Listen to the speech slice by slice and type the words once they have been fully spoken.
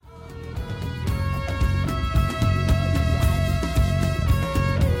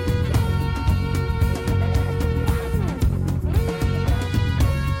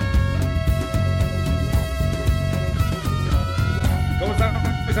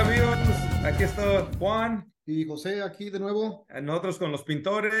amigos, aquí está Juan, Y José aquí de nuevo. nosotros con los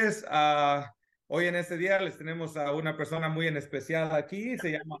pintores. Hoy en este día les tenemos a una persona muy en especial aquí,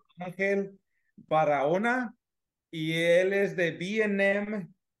 se llama Ángel Barahona y él es de B&M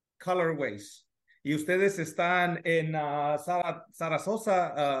Colorways. Y ustedes están en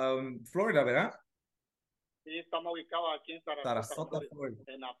Sarasota, Florida, ¿verdad? Sí, estamos ubicados aquí en Sarasota, Sarasota, Florida, Florida.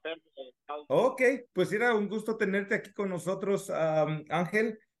 en la perla de Estados Unidos. Ok, pues era un gusto tenerte aquí con nosotros,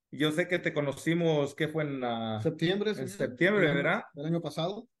 Ángel. Yo sé que te conocimos, ¿qué fue Septiembre, en sí, septiembre, ¿verdad? del año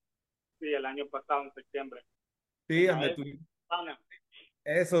pasado. Sí, el año pasado, en septiembre, Sí, en la donde época hispana.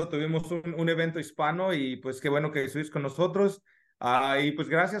 eso, tuvimos un evento hispano y pues qué bueno que estuviste con nosotros. Y pues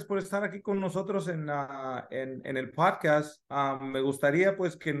gracias por estar aquí con nosotros en el podcast. Me gustaría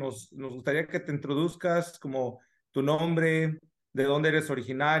pues que nos gustaría que te introduzcas como tu nombre, de dónde eres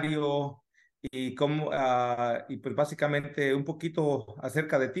originario y cómo, y pues básicamente un poquito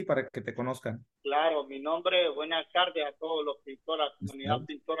acerca de ti para que te conozcan. Claro, mi nombre, buenas tardes a todos los pintores, la comunidad ¿No?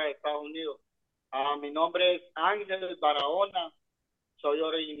 pintora de Estados Unidos. Mi nombre es Ángel Barahona, soy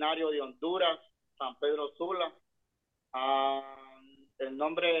originario de Honduras, San Pedro Sula. El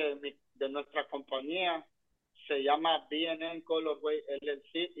nombre de nuestra compañía se llama B&M Colorways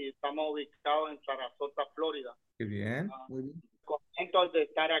LLC y estamos ubicados en Sarasota, Florida. Qué bien. Ah, Muy bien. Contento de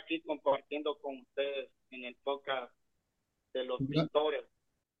estar aquí compartiendo con ustedes en el podcast de los Gra- pintores.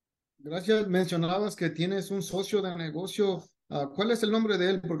 Gracias. Mencionabas que tienes un socio de negocio. ¿Cuál es el nombre de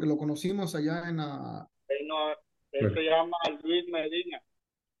él? Porque lo conocimos allá en Él, no, él Bueno. se llama Luis Medina.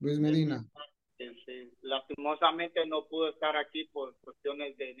 Luis Él, Medina. sí, lastimosamente no pudo estar aquí por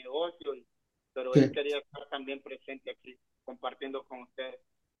cuestiones de negocio, pero él Sí. quería estar también presente aquí compartiendo con ustedes.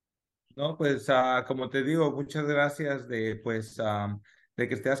 No, pues como te digo, muchas gracias de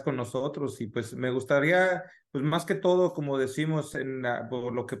que estés con nosotros y pues me gustaría, pues más que todo, como decimos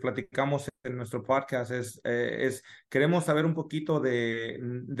por lo que platicamos en nuestro podcast, queremos saber un poquito de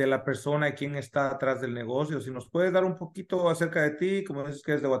la persona y quién está atrás del negocio. Si nos puedes dar un poquito acerca de ti, como dices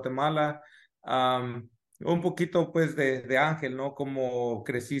que es de Guatemala, un poquito pues de Ángel, ¿no? Cómo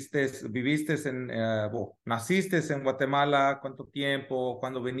creciste, viviste naciste en Guatemala, cuánto tiempo,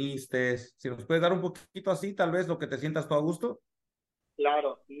 cuándo viniste. Si nos puedes dar un poquito así, tal vez lo que te sientas todo a gusto.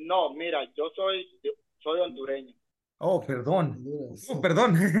 Claro, no, mira, soy hondureño. Oh, perdón. Honduras. Oh,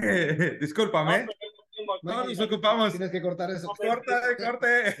 perdón. No, Discúlpame. pero decimos, No, No, nos somos ocupamos. tienes que cortar eso. Corte, vecinos.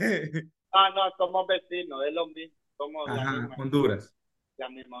 corte. No, somos vecinos, es lo mismo, somos Ajá, Honduras. la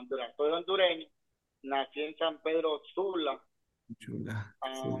misma Honduras. Soy hondureño, nací en San Pedro Sula. Chula.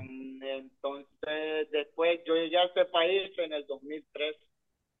 Sí. Entonces, después yo llegué a este país en el 2003.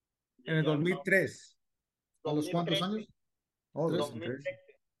 En el Llegué a 2003. ¿A los cuántos 2013, años? Oh, ¿Tres? 2003. 2013.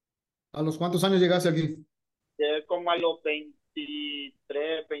 ¿A los cuántos años llegaste aquí? Llegué como a los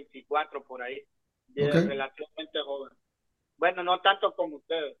 23, 24 por ahí. Ok. Llegué relativamente joven. Bueno, no tanto como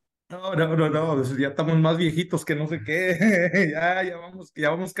ustedes. No, no, no, no, pues ya estamos más viejitos que no sé qué, ya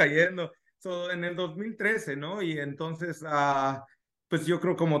vamos cayendo. En el 2013, ¿no? Y entonces, pues yo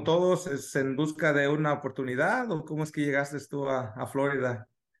creo como todos es en busca de una oportunidad, ¿o cómo es que llegaste tú a Florida?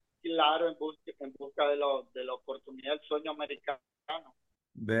 Claro, en busca de la oportunidad del sueño americano.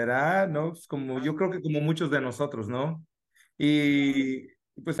 Verá, ¿no? Pues como Ah, yo creo que como muchos de nosotros, ¿no? claro. Y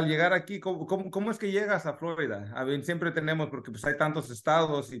pues al llegar aquí, ¿cómo es que llegas a Florida? A ver, siempre tenemos, porque pues hay tantos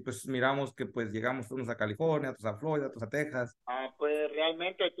estados y pues miramos que pues llegamos unos a California, otros a Florida, otros a Texas. Pues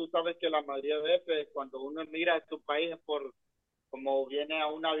realmente tú sabes que la mayoría de veces cuando uno emigra de tu país es por como viene a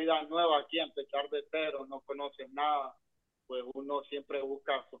una vida nueva aquí, a empezar de cero, no conoce nada, pues uno siempre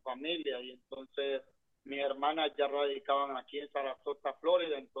busca a su familia y entonces mis hermanas ya radicaban aquí en Sarasota,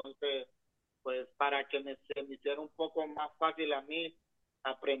 Florida, entonces pues para que se me hiciera un poco más fácil a mí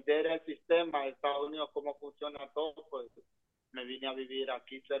aprender el sistema de Estados Unidos, cómo funciona todo, pues me vine a vivir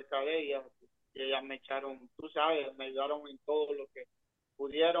aquí cerca de ellas y ellas me echaron, tú sabes, me ayudaron en todo lo que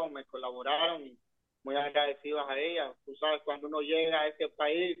pudieron, me colaboraron y muy agradecidos a ellas. Tú sabes, cuando uno llega a este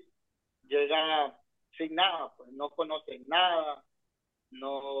país, llega sin nada, pues no conoce nada,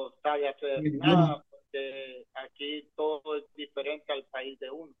 no sabe hacer El idioma. nada, porque aquí todo es diferente al país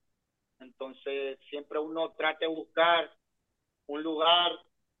de uno. Entonces, siempre uno trata de buscar un lugar,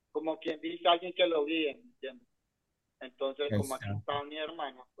 como quien dice, alguien que lo guíe, ¿entiendes? Entonces, como aquí Exacto. estaba mi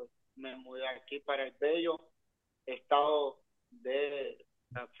hermana, pues me mudé aquí para el bello estado de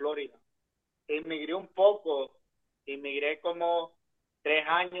Florida. Inmigré un poco, inmigré como 3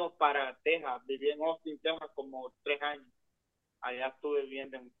 años para Texas, viví en Austin, Texas como 3 años. Allá estuve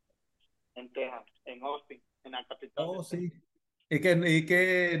viviendo en Texas, en Austin, en la capital de Oh, Texas. sí. ¿Y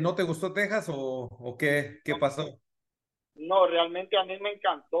qué no te gustó Texas o qué No, pasó? No, realmente a mí me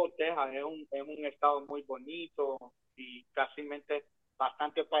encantó Texas, es un estado muy bonito y casi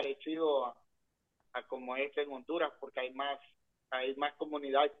bastante parecido a como es en Honduras, porque hay más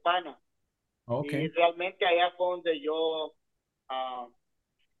comunidad hispana. Ok, Y realmente allá fue donde yo uh,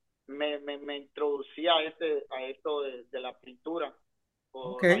 me introducí a esto de la pintura.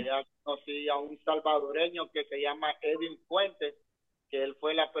 ok, Por allá conocí a un salvadoreño que se llama Edwin Fuentes, que él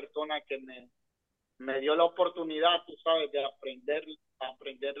fue la persona que me dio la oportunidad, tú sabes, de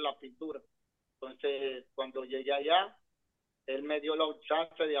aprender la pintura. Entonces, cuando llegué allá, él me dio la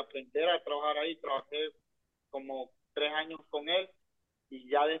chance de aprender a trabajar ahí. Trabajé como 3 años con él y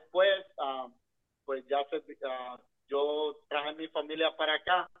ya después, pues yo traje mi familia para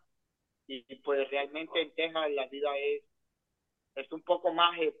acá y pues realmente en Texas la vida es un poco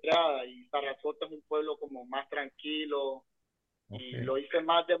más ajetreada y Sarasota es un pueblo como más tranquilo ok. y lo hice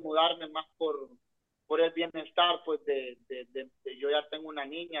más de mudarme más por el bienestar, pues yo ya tengo una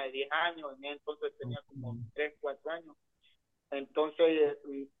niña de 10 años, en entonces tenía como 3 4 años. Entonces,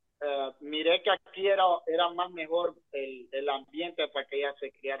 miré que aquí era más mejor el ambiente para que ella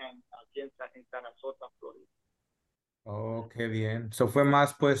se criara aquí en Sarasota, Florida. Oh, qué bien. Eso fue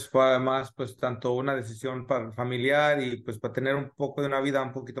más, pues, tanto una decisión familiar y pues para tener un poco de una vida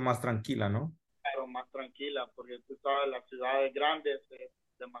un poquito más tranquila, ¿no? Pero más tranquila, porque tú sabes, las ciudades grandes es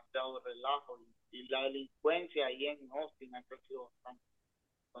demasiado relajo y la delincuencia ahí en Austin ha crecido bastante.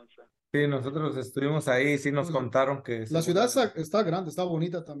 Entonces, Sí, nosotros estuvimos ahí, sí nos Pues, contaron que la según ciudad las... está grande, está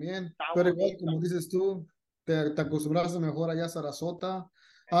bonita también, está pero igual, bonita. como dices tú, te acostumbraste mejor allá a Sarasota.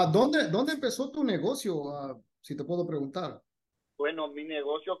 ¿Dónde empezó tu negocio? Si te puedo preguntar. Bueno, mi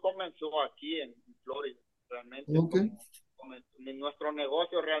negocio comenzó aquí en Florida. Realmente, Ok. nuestro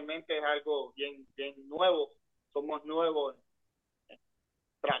negocio realmente es algo bien nuevo. Somos nuevos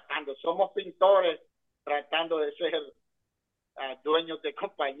somos pintores tratando de ser dueños de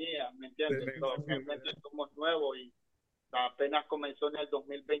compañía, ¿me entiendes? Realmente somos nuevos y apenas comenzó en el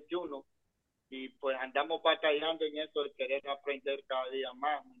 2021 y pues andamos batallando en eso de querer aprender cada día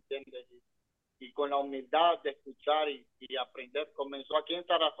más, ¿me entiendes? Y con la humildad de escuchar y aprender. Comenzó aquí en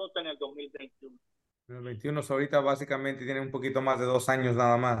Sarasota en el 2021, Los 21 ahorita básicamente tienen un poquito más de 2 años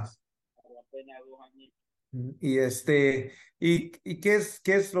nada más. apenas 2 años. Y y qué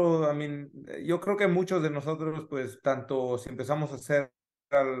es lo, yo creo que muchos de nosotros, pues, tanto si empezamos a hacer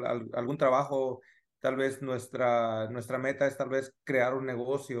algún trabajo, tal vez nuestra meta es tal vez crear un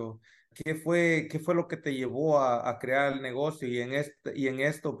negocio. Qué fue lo que te llevó a crear el negocio? Y en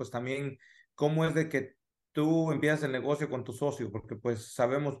esto, pues también, ¿cómo es de que tú empiezas el negocio con tu socio? Porque pues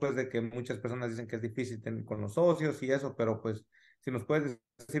sabemos pues de que muchas personas dicen que es difícil con los socios y eso, pero pues si nos puedes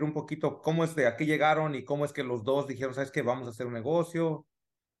decir un poquito cómo es de aquí llegaron y cómo es que los dos dijeron, ¿sabes qué? Vamos a hacer un negocio.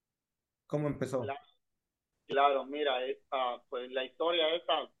 ¿Cómo empezó? Claro, mira, pues la historia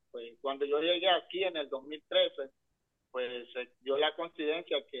esta, pues cuando yo llegué aquí en el 2013, pues dio la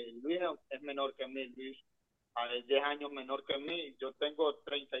coincidencia que Luis es menor que mí. Luis es 10 años menor que mí. Yo tengo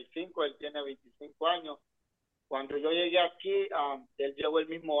 35, él tiene 25 años. Cuando yo llegué aquí, él llegó el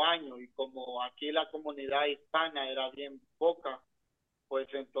mismo año y como aquí la comunidad hispana era bien poca, pues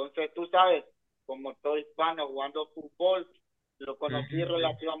entonces tú sabes, como todo hispano jugando fútbol, lo conocí Ujú.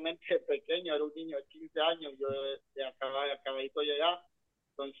 relativamente pequeño, era un niño de 15 años, yo acabadito de llegar.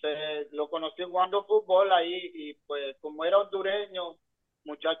 Entonces lo conocí jugando fútbol ahí y pues como era hondureño,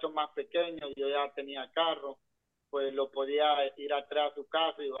 muchacho más pequeño, yo ya tenía carro, pues lo podía ir atrás a su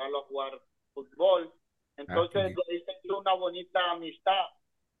casa y llevarlo a jugar fútbol. Ah, qué Entonces bien. de ahí se hizo una bonita amistad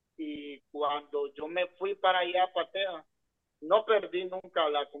y cuando yo me fui para allá a Patea, no perdí nunca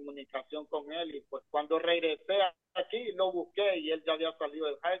la comunicación con él y pues cuando regresé aquí lo busqué y él ya había salido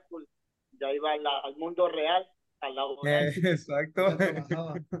del high school, ya iba al mundo real, a laborar. Exacto. Ya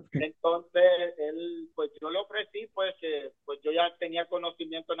trabajaba. Entonces él, pues yo le ofrecí pues que pues yo ya tenía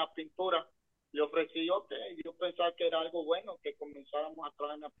conocimiento en la pintura, le ofrecí yo que yo pensaba que era algo bueno que comenzáramos a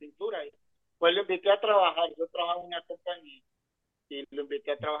trabajar en la pintura y pues lo invité a trabajar, yo trabajaba en una compañía y lo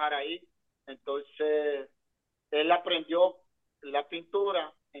invité a trabajar ahí, entonces él aprendió la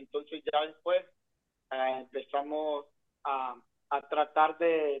pintura, entonces ya después empezamos a, a tratar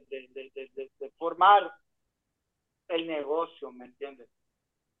de formar el negocio, ¿me entiendes?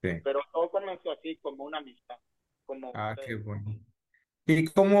 Sí. Pero todo comenzó así, como una amistad, como Ah, qué ustedes. bueno.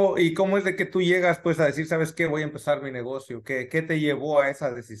 Y cómo es de que tú llegas pues a decir, ¿sabes qué? Voy a empezar mi negocio. ¿Qué te llevó a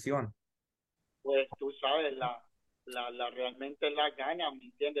esa decisión? Pues tú sabes, realmente la gana, ¿me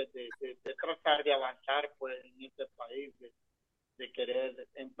entiendes? De tratar de avanzar pues en este país, de querer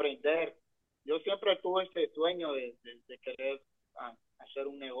emprender. Yo siempre tuve ese sueño de querer hacer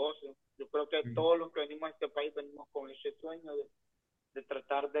un negocio. Yo creo que todos los que venimos a este país venimos con ese sueño de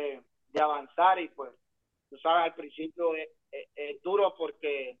tratar de avanzar y pues, tú sabes, al principio es duro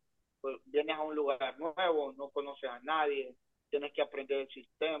porque pues, vienes a un lugar nuevo, no conoces a nadie, tienes que aprender el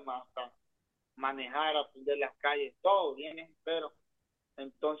sistema, hasta manejar, aprender las calles, todo viene, pero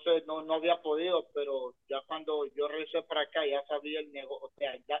entonces no había podido, pero ya cuando yo regresé para acá ya sabía el negocio, o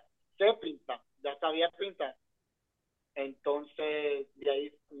sea, ya sé pintar, ya sabía pintar. Entonces de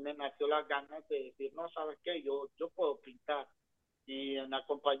ahí me nació las ganas de decir, no, ¿sabes qué? Yo puedo pintar. Y en la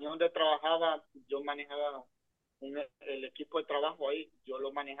compañía donde trabajaba, yo manejaba el equipo de trabajo ahí, yo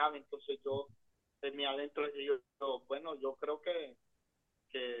lo manejaba, entonces yo en mi adentro yo, bueno, yo creo que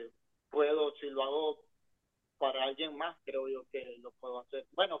puedo, si lo hago para alguien más, creo yo que lo puedo hacer.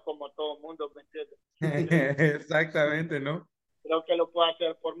 Bueno, como todo el mundo, ¿me entiendes? Exactamente, ¿no? Creo que lo puedo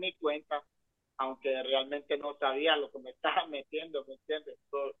hacer por mi cuenta, aunque realmente no sabía lo que me estaba metiendo, ¿me entiendes?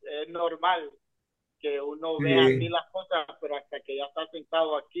 Pero es normal que uno vea así Sí, las cosas, pero hasta que ya está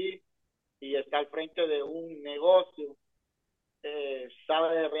sentado aquí y está al frente de un negocio,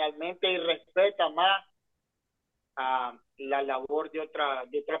 sabe realmente y respeta más a la labor de otra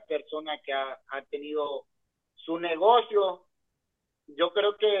persona que ha tenido su negocio. Yo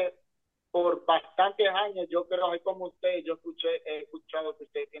creo que por bastantes años, yo creo que como usted, he escuchado que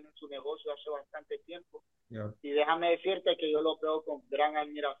usted tiene su negocio hace bastante tiempo. ya. Y déjame decirte que yo lo veo con gran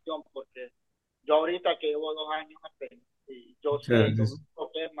admiración porque yo ahorita que llevo 2 años apenas, y yo sé Muchas lo gracias.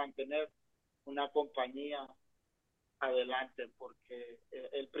 duro que es mantener una compañía adelante porque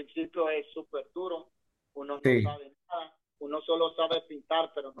el principio es súper duro, uno no Sí. sabe nada, uno solo sabe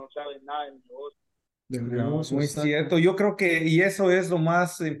pintar, pero no sabe nada del negocio. Del No, negocio, muy exacto. cierto. Yo creo que, y eso es lo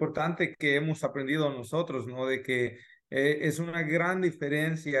más importante que hemos aprendido nosotros, ¿no? De que es una gran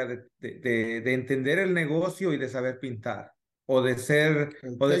diferencia de entender el negocio y de saber pintar, El o de ser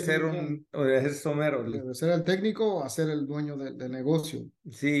técnico, o de ser somero. debe ser el técnico a ser el dueño del negocio.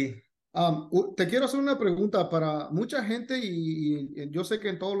 Sí, Te quiero hacer una pregunta para mucha gente y yo sé que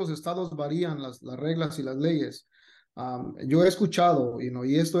en todos los estados varían las reglas y las leyes. Yo he escuchado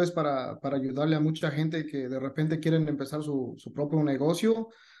y esto es para ayudarle a mucha gente que de repente quieren empezar su propio negocio.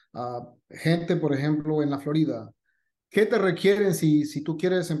 Gente, por ejemplo, en la Florida. ¿Qué te requieren si tú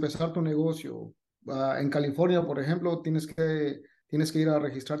quieres empezar tu negocio? En California, por ejemplo, tienes que ir a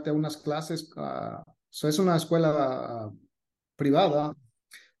registrarte a unas clases. Es una escuela privada.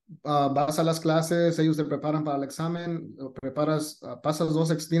 Vas a las clases, ellos te preparan para el examen,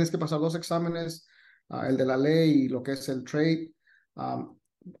 tienes que pasar dos exámenes, el de la ley y lo que es el trade, um,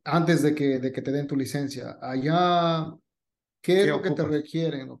 antes de que te den tu licencia. Allá, ¿qué es ¿qué lo que te ocupas?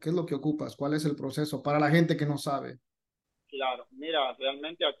 requieren o qué es lo que ocupas? ¿Cuál es el proceso para la gente que no sabe? Claro, mira,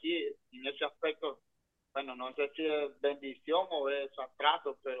 realmente aquí en ese aspecto, bueno, no sé si es bendición o es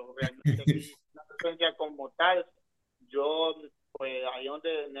atraso, pero realmente aquí la presencia como tal, yo, pues ahí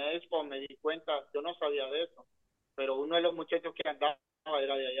donde en Expo me di cuenta, yo no sabía de eso, pero uno de los muchachos que andaba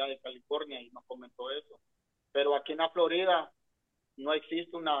era de allá de California y nos comentó eso. Pero aquí en la Florida no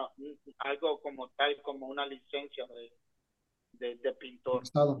existe algo como tal, como una licencia de pintor.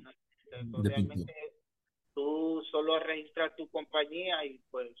 Estado. No existe eso. Realmente tú solo registras tu compañía y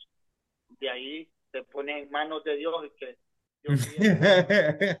pues de ahí te pones en manos de Dios y que Dios guíe tu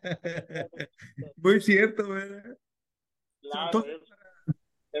vida. Muy cierto, ¿verdad? Claro, Entonces,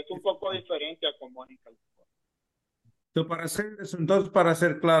 es un poco diferente a como en California. para ser, entonces, para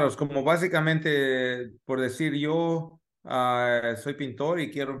ser claros, como básicamente, por decir, yo soy pintor y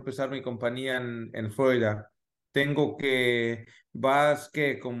quiero empezar mi compañía en Florida, tengo vas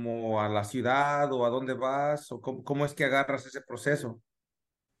que como a la ciudad o a dónde vas o cómo es que agarras ese proceso.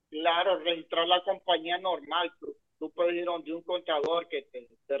 Claro, registrar la compañía normal. Tú puedes ir donde un contador que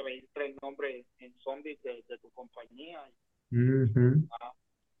te registre el nombre en zombies de tu compañía. Ujú.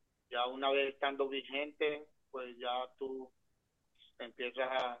 Ya una vez estando vigente, pues ya tú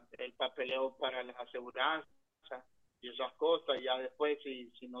empiezas el papeleo para las aseguranzas y esas cosas. Ya después,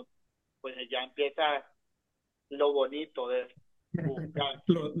 si no, pues ya empieza lo bonito de buscar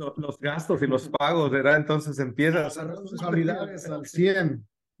Los gastos y los pagos, ¿verdad? Entonces empiezas. Las responsabilidades al 100.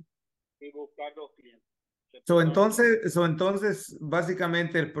 y buscar los clientes. Se So, podrá decir. entonces,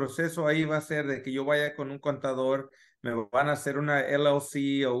 básicamente el proceso ahí va a ser de que yo vaya con un contador, me van a hacer una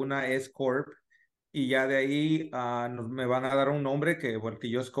LLC o una S Corp y ya de ahí me van a dar un nombre bueno, que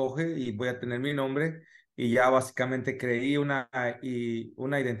yo escoge y voy a tener mi nombre y ya básicamente creí una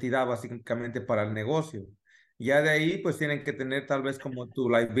identidad básicamente para el negocio. Ya de ahí pues tienen que tener tal vez como tu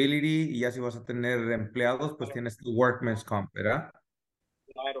liability y ya si vas a tener empleados pues Claro, tienes tu workman's comp, ¿verdad?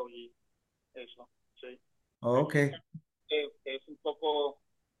 claro, y eso, sí. Ok. Aquí es un poco,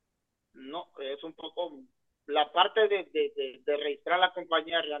 no, es un poco, la parte de registrar la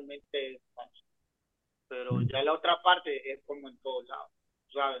compañía realmente es fácil, pero ya la otra parte es como en todos lados,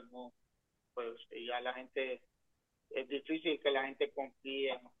 ¿sabes? No, pues ya la gente, es difícil que la gente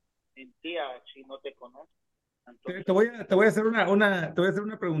confíe en ti si no te conoce. Te Entonces, voy a, te voy a hacer te voy a hacer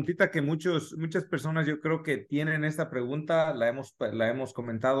una preguntita que muchas personas yo creo que tienen esta pregunta, la hemos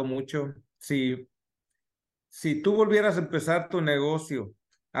comentado mucho. Si tú volvieras a empezar tu negocio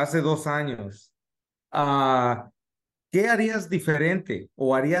hace 2 años, ah, ¿qué harías diferente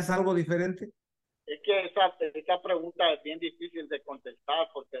o harías algo diferente? es que esa pregunta es bien difícil de contestar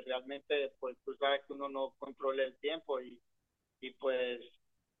porque realmente, pues tú sabes que uno no controla el tiempo y pues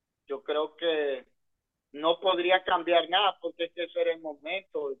yo creo que no podría cambiar nada porque este es el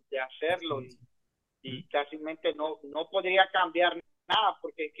momento de hacerlo y casi no podría cambiar nada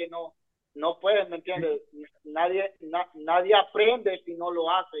porque es que no puedes, ¿me entiendes? Nadie aprende si no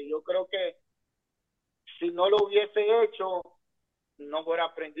lo hace. Yo creo que si no lo hubiese hecho, no hubiera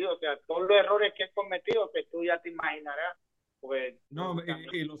aprendido. O sea, todos los errores que he cometido, que tú ya te imaginarás, pues No, también.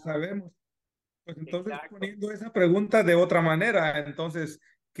 y lo sabemos. Pues entonces, Exacto. poniendo esa pregunta de otra manera, entonces,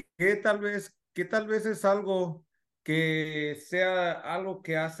 qué tal vez es algo que sea algo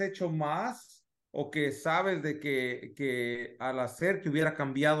que has hecho más o que sabes de que al hacer te hubiera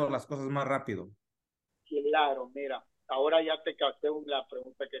cambiado las cosas más rápido? Claro, mira, ahora ya te capté la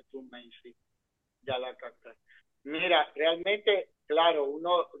pregunta que tú me hiciste, ya la capté. Mira, realmente, claro,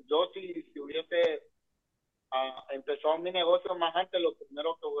 yo si hubiese empezado mi negocio más antes, lo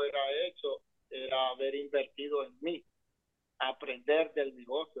primero que hubiera hecho era haber invertido en mí, aprender del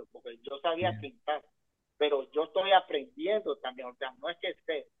negocio, porque yo sabía Bien. pintar, pero yo estoy aprendiendo también, o sea, no es que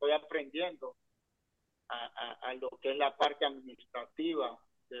estoy aprendiendo a lo que es la parte administrativa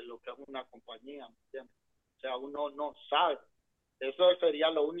de lo que es una compañía, ¿me entiendes? O sea, uno no sabe. Eso sería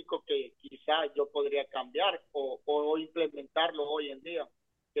lo único que quizás yo podría cambiar o implementarlo hoy en día,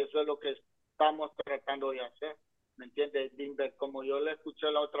 que eso es lo que estamos tratando de hacer, ¿me entiendes? Como yo le escuché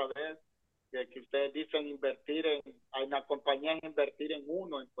la otra vez, de que ustedes dicen hay una compañía en invertir en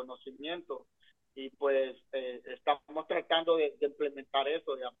uno, en conocimiento, y pues estamos tratando de implementar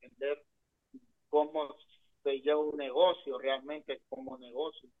eso, de aprender cómo se lleva un negocio realmente como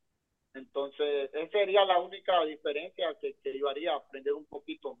negocio. Entonces, esa sería la única diferencia que yo haría, aprender un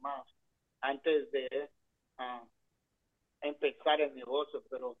poquito más antes de uh, empezar el negocio.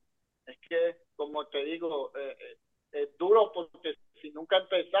 Pero es que, como te digo, es duro porque si nunca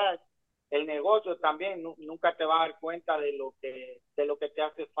empezás el negocio también, nunca te vas a dar cuenta de lo que te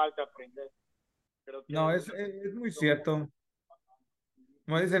hace falta aprender. Creo No, que es muy cierto.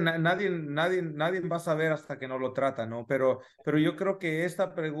 Como dicen, nadie va a saber hasta que no lo trata, ¿no? Pero yo creo que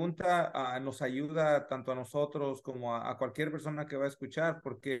esta pregunta nos ayuda tanto a nosotros como a cualquier persona que va a escuchar,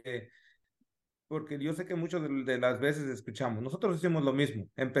 porque yo sé que muchas de las veces escuchamos, nosotros decimos lo mismo,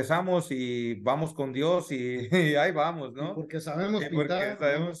 empezamos y vamos con Dios y, y ahí vamos, Y ¿no? porque sabemos Porque pintar,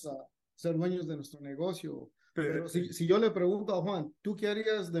 vamos sabemos, a ser dueños de nuestro negocio. pero Pero si yo le pregunto a Juan, ¿tú qué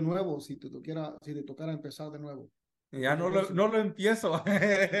harías de nuevo si te tocara empezar de nuevo ya un negocio? no lo empiezo.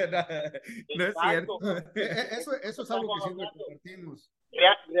 No es cierto. exacto, Eso es algo estamos que siempre hablando. compartimos.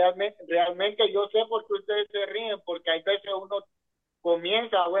 Realmente yo sé por qué ustedes se ríen, porque hay veces uno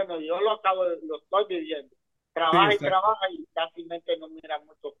comienza, bueno, yo lo estoy viviendo, Sí, exacto. trabaja y casi no mira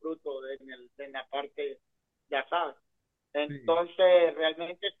mucho fruto en la parte, ya sabes. Sí. Entonces,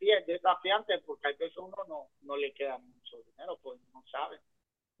 realmente sí es desafiante porque a veces uno no le queda mucho dinero, pues no sabe,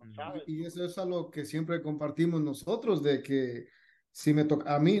 no sabe. Y eso es algo que siempre compartimos nosotros, de que si me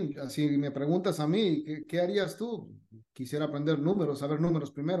toca a mí, si me preguntas a mí, ¿qué harías tú? Quisiera aprender números, saber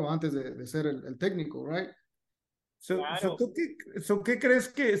números primero antes de ser el técnico, right? Claro, ¿Qué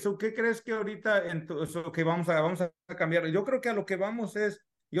crees que ahorita que vamos a cambiar? Yo creo que a lo que vamos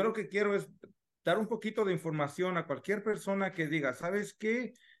yo lo que quiero es dar un poquito de información a cualquier persona que diga, ¿sabes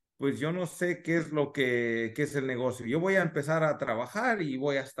qué? Pues yo no sé qué es qué es el negocio. Yo voy a empezar a trabajar y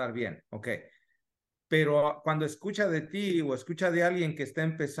voy a estar bien, ¿ok? Pero cuando escucha de ti o escucha de alguien que está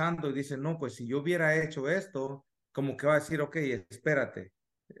empezando y dice, no, pues si yo hubiera hecho esto, como que va a decir, ok, espérate.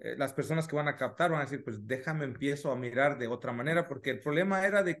 Las personas que van a captar van a decir, pues déjame empiezo a mirar de otra manera, porque el problema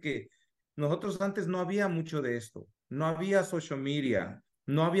era de que nosotros antes no había mucho de esto, no había social media,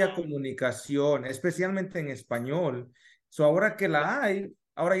 no había comunicación, especialmente en español. So, ahora que la hay,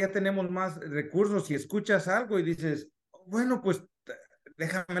 ahora ya tenemos más recursos y escuchas algo y dices, bueno, pues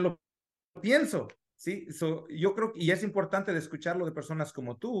déjame lo pienso. Sí, yo creo que, y es importante de escucharlo de personas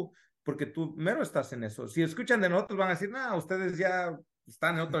como tú, porque tú mero estás en eso. Si escuchan de nosotros, van a decir, no, ustedes ya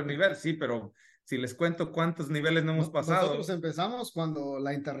están en otro nivel, sí, pero si les cuento cuántos niveles no hemos Nosotros pasado. empezamos cuando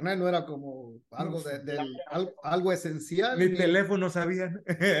la internet no era como algo Uf, algo esencial, ni teléfono sabían.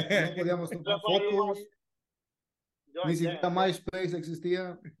 no podíamos tomar fotos, yo, ni siquiera MySpace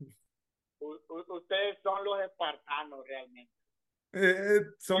existía. ustedes son los espartanos realmente.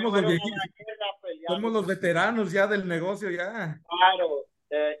 Somos los Fueron a viejitos, la guerra a pelear. somos los veteranos ya del negocio ya. Claro,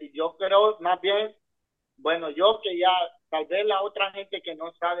 y yo creo más bien, bueno, yo que ya, tal vez la otra gente que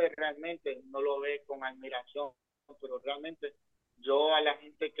no sabe realmente no lo ve con admiración, pero realmente yo a la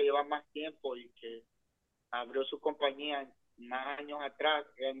gente que lleva más tiempo y que abrió su compañía más años atrás,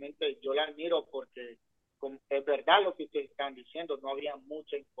 realmente yo la admiro porque es verdad lo que ustedes están diciendo, no había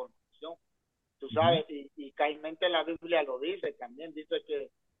mucha información, tú sabes, y cailmente la Biblia lo dice también, dice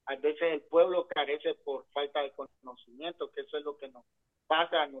que a veces el pueblo carece por falta de conocimiento, que eso es lo que nos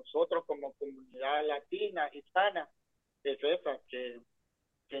pasa a nosotros como comunidad latina, hispana, es esa, que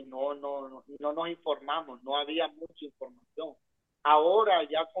no nos informamos, no había mucha información. Ahora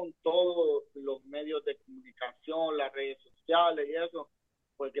ya con todos los medios de comunicación, las redes sociales y eso,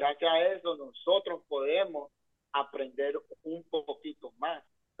 pues gracias a eso nosotros podemos aprender un poquito más.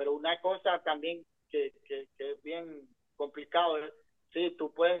 Pero una cosa también que es bien complicado es, sí,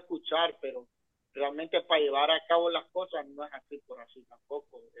 tú puedes escuchar, pero realmente para llevar a cabo las cosas no es así por así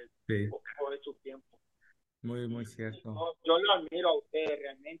tampoco, es Sí, poco de su tiempo. muy, muy Y cierto. yo lo admiro a ustedes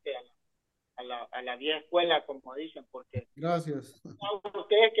realmente, a la vieja escuela, como dicen, porque Gracias. a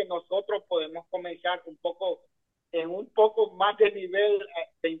ustedes que nosotros podemos comenzar un poco, en un poco más de nivel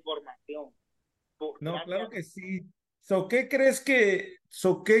de información. No, claro Gracias. que sí. ¿Qué crees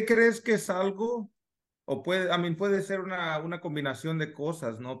que es algo? O puede, a mí puede ser una combinación de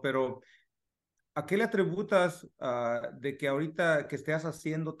cosas, ¿no? Pero ¿a qué le atributas de que ahorita que estés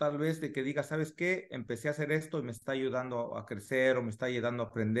haciendo tal vez, de que digas, ¿sabes qué? Empecé a hacer esto y me está ayudando a crecer o me está ayudando a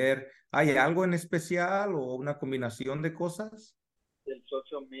aprender. ¿Hay algo en especial o una combinación de cosas? El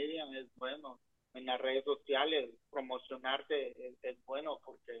social media es bueno, en las redes sociales promocionarse es bueno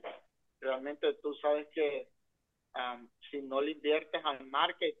porque realmente tú sabes que si no le inviertes al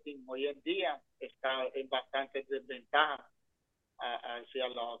marketing hoy en día está en bastante desventaja hacia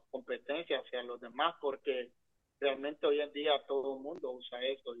la competencia, hacia los demás, porque realmente hoy en día todo el mundo usa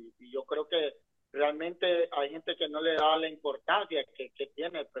eso y yo creo que realmente hay gente que no le da la importancia que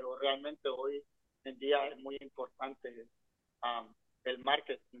tiene, pero realmente hoy en día es muy importante um, el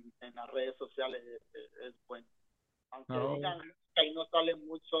marketing en las redes sociales es bueno. Aunque No. digan que ahí no salen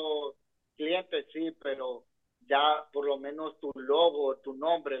muchos clientes, sí, pero ya por lo menos tu logo, tu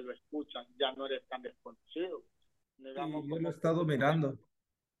nombre lo escuchan, ya no eres tan desconocido. Digamos Sí, yo lo he como estado mirando.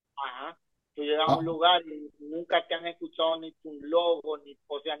 ajá, tú llegas a Ah, un lugar y nunca te han escuchado ni tu logo, ni,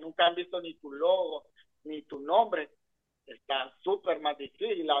 o sea, nunca han visto ni tu logo, ni tu nombre, está súper más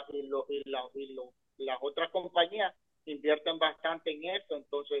difícil las otras compañías invierten bastante en eso,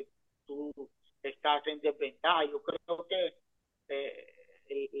 entonces tú estás en desventaja. Yo creo que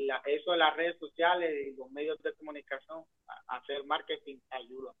eso de las redes sociales y los medios de comunicación, hacer marketing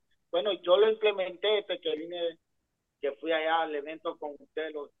ayuda. Bueno, yo lo implementé desde que vine, que fui allá al evento con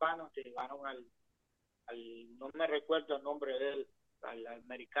ustedes, los hispanos, que llevaron no me recuerdo el nombre de él, al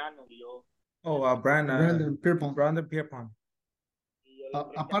americano, Oh, Brandon Pierpont. Brandon Pierpont. y yo le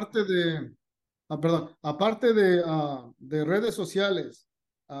presenté. Aparte de, perdón, aparte de redes sociales,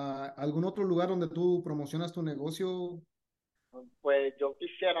 ¿algún otro lugar donde tú promocionas tu negocio? Pues yo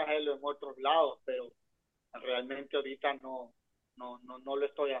quisiera hacerlo en otros lados, pero realmente ahorita no lo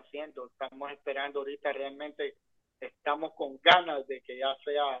estoy haciendo. Estamos esperando ahorita, realmente estamos con ganas de que ya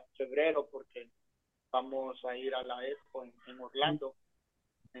sea febrero porque vamos a ir a la Expo en Orlando.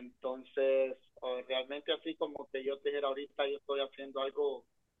 Entonces, realmente así como que yo te dijera ahorita, yo estoy haciendo algo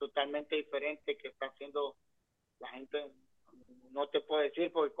totalmente diferente que está haciendo la gente, no te puedo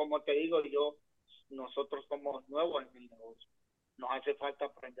decir, porque como te digo, nosotros somos nuevos en el negocio. Nos hace falta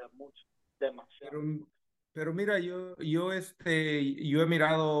aprender mucho, demasiado. Pero, pero mira, yo he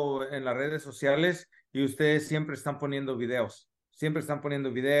mirado en las redes sociales y ustedes siempre están poniendo videos, siempre están poniendo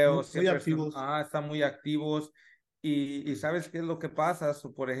Muy, videos, muy siempre están, activos. están muy activos y ¿sabes qué es lo que pasa?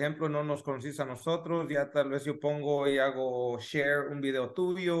 Por ejemplo, no nos conocís a nosotros, ya tal vez yo pongo y hago share un video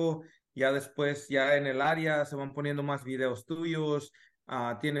tuyo, ya después ya en el área se van poniendo más videos tuyos,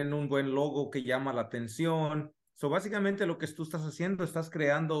 tienen un buen logo que llama la atención. So, básicamente lo que tú estás haciendo, estás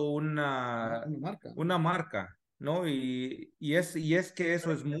creando Una marca. una marca, ¿no? Y es que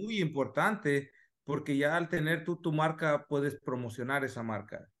eso es muy importante porque ya al tener tú tu marca puedes promocionar esa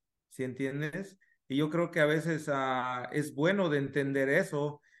marca, ¿sí entiendes? Y yo creo que a veces es bueno de entender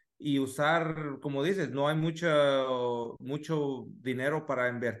eso y usar, como dices, no hay mucho dinero para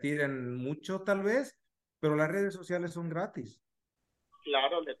invertir en mucho tal vez, pero las redes sociales son gratis.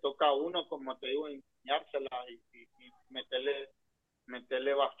 Claro, le toca a uno, como te digo, enseñársela y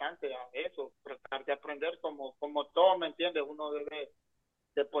meterle bastante a eso, tratar de aprender como todo, ¿me entiendes? Uno debe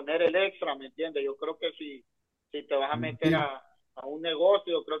de poner el extra, ¿me entiendes? Yo creo que si te vas a meter Sí, a un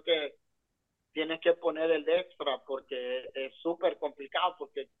negocio, yo creo que tienes que poner el extra porque es súper complicado,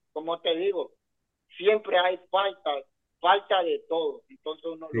 porque como te digo, siempre hay falta de todo.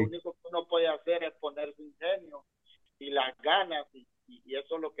 Entonces lo Sí. único que uno puede hacer es poner su ingenio y las ganas y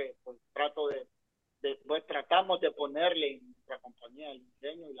eso es lo que pues, pues tratamos de ponerle en nuestra compañía, el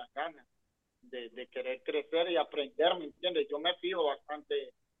ingenio y las ganas de querer crecer y aprender, ¿me entiendes? Yo me fijo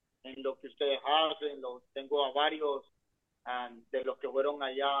bastante en lo que ustedes hacen, tengo a varios de los que fueron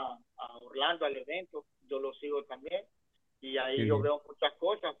allá a Orlando al evento, yo los sigo también y Qué ahí yo bien. veo muchas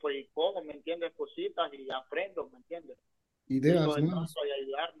cosas, pues y como, ¿me entiendes? Cositas y aprendo, ¿me entiendes? Y eso ideas es nuevas. tanto de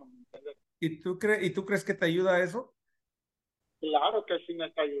ayudarnos, ¿me entiendes? ¿Y tú crees que te ayuda eso? Claro que sí me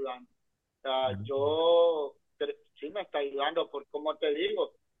está ayudando. Ah, Sí me está ayudando, por como te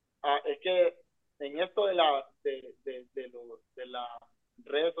digo, es que en esto de las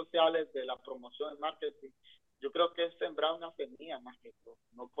redes sociales, de la promoción, de marketing, yo creo que es sembrar una semilla más que todo.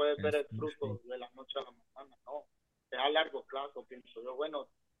 No puedes ver el sí. fruto de la noche a la mañana, no. Es a largo plazo, pienso yo. Bueno,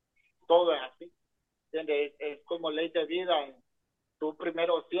 todo es así, ¿entiendes? Es como ley de vida. Tú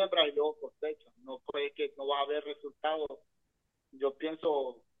primero siembras y luego cosechas. No puede que no va a haber resultados, yo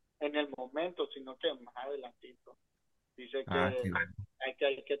pienso en el momento, sino que más adelantito. Dice Ah, qué que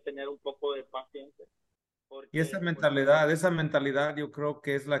bien. hay que tener un poco de paciencia, Y porque pues, esa mentalidad yo creo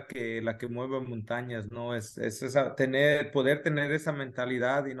que es la que mueve montañas, ¿no? Es esa, poder tener esa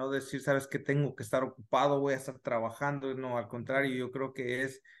mentalidad y no decir, sabes que tengo que estar ocupado, voy a estar trabajando, no, al contrario, yo creo que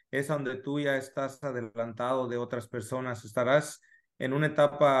es donde tú ya estás adelantado de otras personas, estarás en una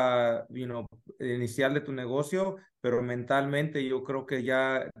etapa, inicial de tu negocio, pero mentalmente yo creo que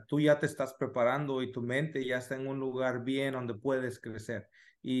tú ya te estás preparando y tu mente ya está en un lugar bien donde puedes crecer.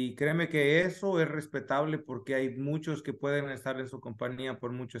 Y créeme que eso es respetable porque hay muchos que pueden estar en su compañía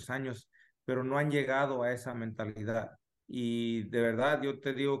por muchos años, pero no han llegado a esa mentalidad. Y de verdad, yo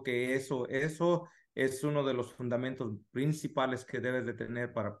te digo que eso es uno de los fundamentos principales que debes de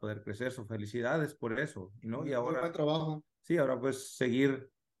tener para poder crecer. So, felicidades por eso, ¿no? Y Muy buen ahora, trabajo. sí, ahora pues seguir.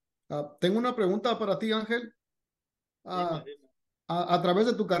 Tengo una pregunta para ti, Ángel. dime, Ah, dime. a través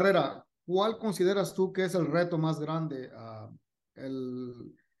de tu carrera, ¿cuál consideras tú que es el reto más grande?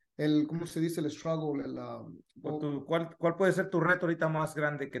 El, ¿cómo se dice? El struggle, ¿Cuál puede ser tu reto ahorita más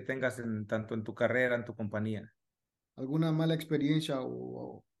grande que tengas tanto en tu carrera, en tu compañía? alguna mala experiencia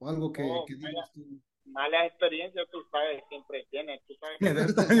o algo Oh, que digas tú. mala experiencia, tú sabes, siempre tienes, tú sabes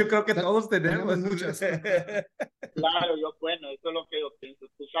que Yo creo que todos Tenemos tenemos. muchas. claro, bueno, eso es lo que yo pienso.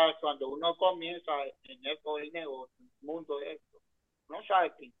 Tú sabes, cuando uno comienza en esto del negocio, en el mundo de esto, no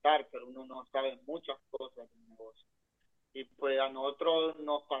sabe pintar, pero uno no sabe muchas cosas del negocio. Y pues a nosotros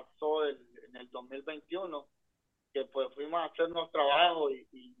nos pasó en el 2021 que pues fuimos a hacer nuestro trabajo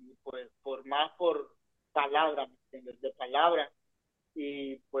pues por palabras, ¿me entiendes? De palabras.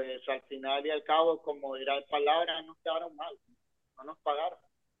 Y pues al final y al cabo, como dirá de palabras, nos quedaron mal, no nos pagaron.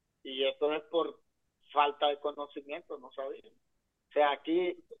 Y esto es por falta de conocimiento, no sabían. O sea,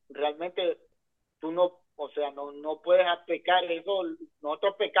 aquí realmente tú no, o sea, no puedes pecar eso.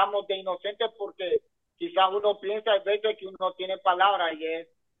 Nosotros pecamos de inocentes porque quizás uno piensa a veces que uno tiene palabras y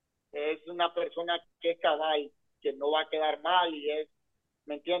es una persona que es cabal, que no va a quedar mal y es,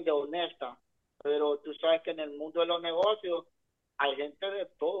 ¿me entiendes?, honesta. Pero tú sabes que en el mundo de los negocios hay gente de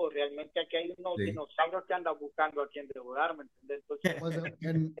todo. Realmente aquí hay unos Sí. dinosaurios que andan buscando a quien devorar, ¿me entiendes? Entonces, Pues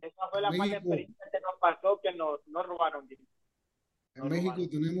esa fue en la mala México, experiencia que nos pasó, que nos robaron dinero. en Nos México robaron.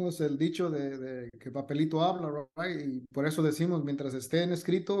 tenemos el dicho de que papelito habla, right? Y por eso decimos, mientras esté en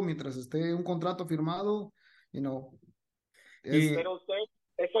escrito, mientras esté un contrato firmado, you know, es, Y, Pero ustedes,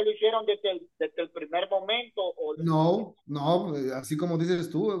 ¿eso lo hicieron desde el primer momento o lo hicieron? no, no, así como dices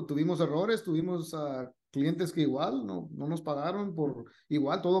tú, tuvimos errores, tuvimos clientes que igual no nos pagaron por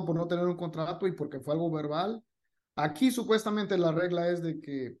igual, todo por no tener un contrato y porque fue algo verbal. Aquí supuestamente la regla es de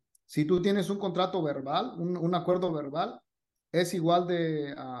que si tú tienes un contrato verbal, un acuerdo verbal, es igual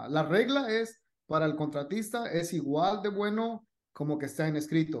la regla es para el contratista, es igual de bueno como que está en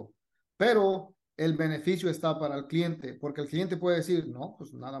escrito, pero el beneficio está para el cliente, porque el cliente puede decir, no,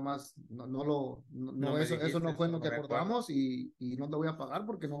 pues nada más, no me eso dijiste no fue en eso, lo que de acuerdo. acordamos y no te voy a pagar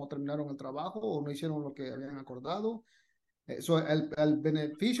porque no terminaron el trabajo o no hicieron lo que habían acordado. Eso, el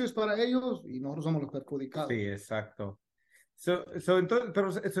beneficio es para ellos y nosotros somos los Sí, perjudicados. exacto.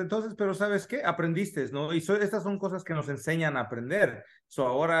 Pero ¿sabes qué? Aprendiste, ¿no? Estas son cosas que nos enseñan a aprender.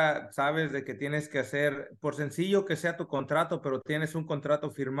 Ahora sabes de que tienes que hacer, por sencillo que sea tu contrato, pero tienes un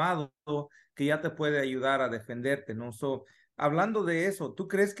contrato firmado que ya te puede ayudar a defenderte, ¿no? Hablando de eso, ¿tú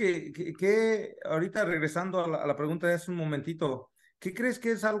crees ahorita regresando a la pregunta de hace un momentito, qué crees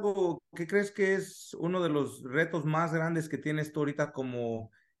que es uno de los retos más grandes que tienes tú ahorita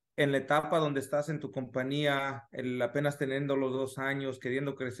como en la etapa donde estás en tu compañía, apenas teniendo los 2 años,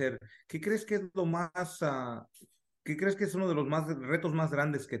 queriendo crecer? ¿Qué crees que es qué crees que es uno de los retos más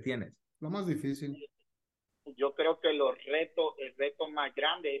grandes que tienes? Lo más difícil. Yo creo que el reto más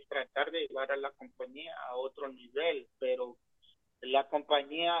grande es tratar de llevar a la compañía a otro nivel, pero la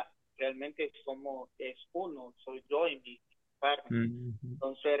compañía realmente es uno, soy yo y mi partner. Mm.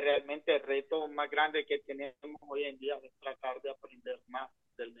 Entonces, realmente el reto más grande que tenemos hoy en día es tratar de aprender más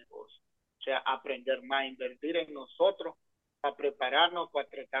del negocio. O sea, aprender más, invertir en nosotros, para prepararnos, para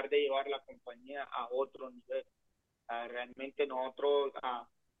tratar de llevar la compañía a otro nivel. Realmente nosotros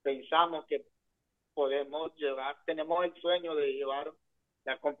pensamos que tenemos el sueño de llevar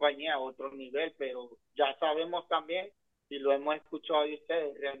la compañía a otro nivel, pero ya sabemos también, y lo hemos escuchado de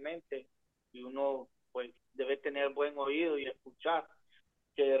ustedes realmente, y uno pues debe tener buen oído y escuchar,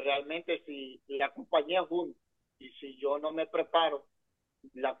 que realmente si la compañía es uno, y si yo no me preparo,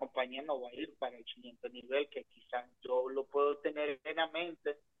 la compañía no va a ir para el siguiente nivel, que quizás yo lo puedo tener en la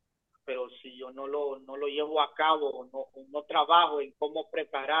mente, pero si yo no lo llevo a cabo, no trabajo en cómo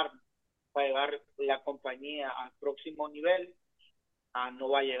prepararme para llevar la compañía al próximo nivel, no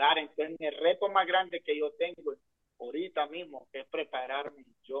va a llegar. Entonces, el reto más grande que yo tengo ahorita mismo es prepararme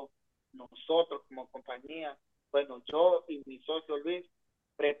yo, nosotros como compañía, bueno, yo y mi socio Luis,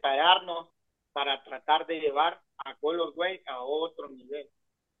 prepararnos para tratar de llevar a Colorways a otro nivel.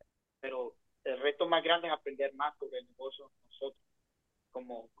 Pero el reto más grande es aprender más sobre el negocio nosotros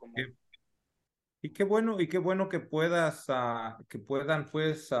como Y qué bueno que que puedan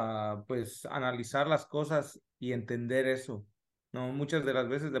pues analizar las cosas y entender eso. No, muchas de las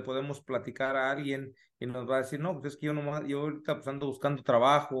veces le podemos platicar a alguien y nos va a decir, no, pues es que yo ahorita pues ando buscando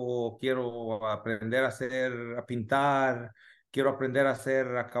trabajo, quiero aprender a pintar, quiero aprender a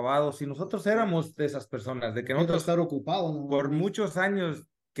hacer acabados. Y nosotros éramos de esas personas, de que Quiero nosotros estar ocupado nomás, por ¿no? muchos años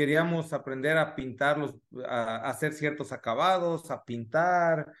queríamos aprender a pintarlos, a hacer ciertos acabados, a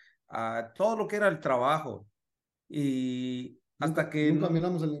pintar, a todo lo que era el trabajo. Y hasta que Nunca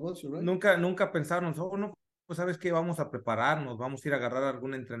miramos el negocio, ¿right? nunca pensamos, oh, no, pues sabes que vamos a prepararnos, vamos a ir a agarrar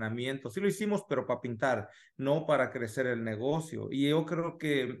algún entrenamiento. Sí lo hicimos, pero para pintar, no para crecer el negocio. Y yo creo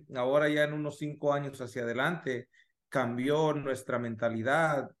que ahora ya en unos 5 años hacia adelante cambió nuestra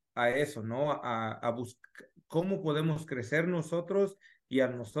mentalidad a eso, ¿no? A buscar cómo podemos crecer nosotros y a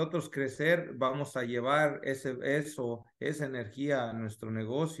nosotros crecer vamos a llevar esa energía a nuestro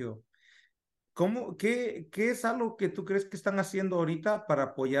negocio. ¿Qué es algo que tú crees que están haciendo ahorita para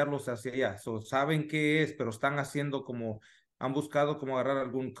apoyarlos hacia allá? Saben qué es, pero están haciendo han buscado como agarrar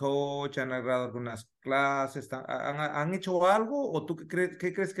algún coach, han agarrado algunas clases, han hecho algo? ¿O tú qué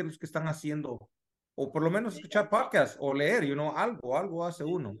crees que es los que están haciendo? O por lo menos escuchar podcasts o leer, algo hace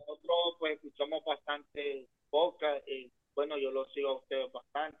uno. nosotros pues escuchamos bastante podcast, bueno, yo lo sigo a ustedes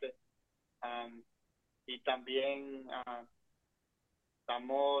bastante, um, y también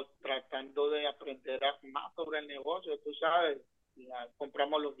estamos tratando de aprender más sobre el negocio, tú sabes,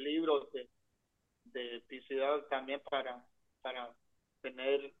 compramos los libros de publicidad también para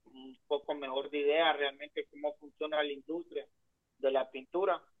tener un poco mejor de idea realmente cómo funciona la industria de la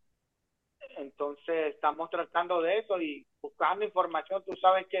pintura. Entonces estamos tratando de eso y buscando información. Tú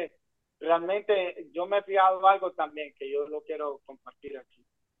sabes que realmente yo me he fijado algo también que yo lo quiero compartir aquí.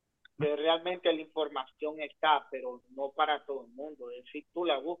 Que realmente la información está, pero no para todo el mundo. Es si tú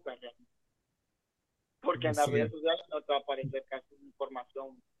la buscas realmente. Porque en las Así redes es. sociales no te va a aparecer casi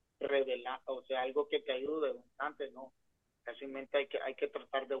información revelada, o sea, algo que te ayude bastante, ¿no? Casi hay que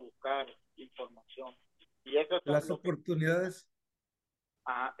tratar de buscar información. Y eso es Las lo que oportunidades.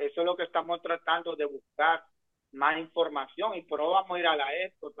 Eso es lo que estamos tratando de buscar, más información. Y por eso vamos a ir a la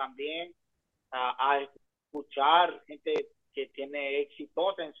expo también, a escuchar gente que tiene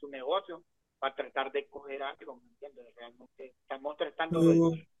éxitos en su negocio para tratar de coger algo, ¿me entiendes? Realmente estamos tratando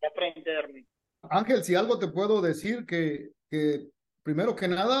de aprender. Ángel, si algo te puedo decir que primero que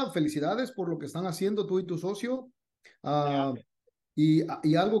nada, felicidades por lo que están haciendo tú y tu socio. Ah, Gracias.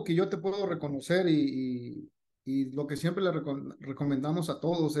 y algo que yo te puedo reconocer y lo que siempre le recomendamos a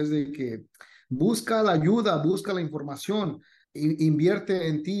todos es de que busca la ayuda, busca la información, invierte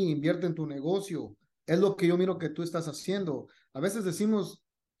en ti, invierte en tu negocio. Es lo que yo miro que tú estás haciendo. A veces decimos,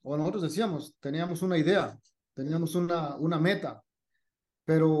 o nosotros decíamos, teníamos una idea, teníamos una meta.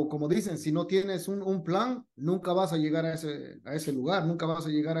 Pero como dicen, si no tienes un plan, nunca vas a llegar a ese lugar, nunca vas a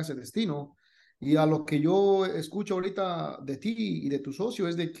llegar a ese destino. Y a lo que yo escucho ahorita de ti y de tu socio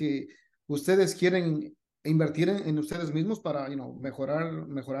es de que ustedes quieren invertir en ustedes mismos para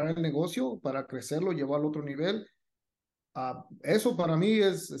mejorar el negocio, para crecerlo, llevarlo a otro nivel. Eso para mí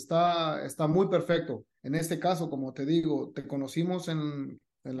está muy perfecto. En este caso, como te digo, te conocimos en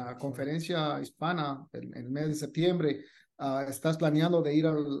la conferencia hispana en el mes de septiembre. Estás planeando de ir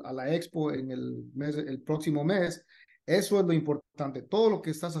a la expo el próximo mes. Eso es lo importante. Todo lo que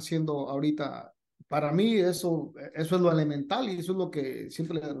estás haciendo ahorita, para mí eso es lo elemental y eso es lo que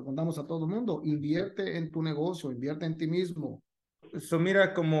siempre le recomendamos a todo el mundo. Invierte en tu negocio, invierte en ti mismo.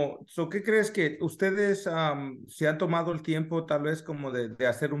 Mira, ¿qué crees que ustedes se han tomado el tiempo tal vez como de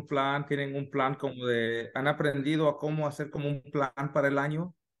hacer un plan, tienen un plan han aprendido a cómo hacer como un plan para el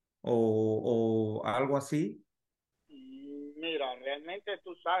año o algo así? Mira, realmente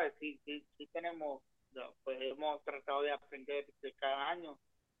tú sabes, sí tenemos, no, pues hemos tratado de aprender de cada año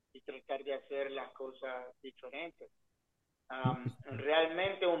y tratar de hacer las cosas diferentes.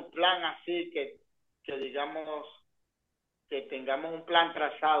 Realmente un plan así que digamos que tengamos un plan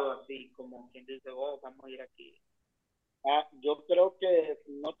trazado así, como quien dice, oh, vamos a ir aquí. Yo creo que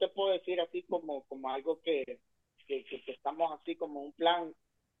no te puedo decir así como algo que estamos así como un plan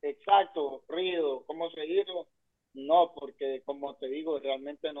exacto, rígido, cómo seguirlo. No, porque como te digo,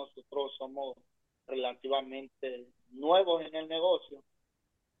 realmente nosotros somos relativamente nuevos en el negocio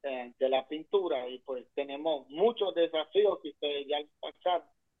de la pintura y pues tenemos muchos desafíos que ustedes ya pasaron,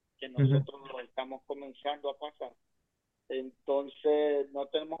 que Ujú, nosotros los estamos comenzando a pasar. Entonces, no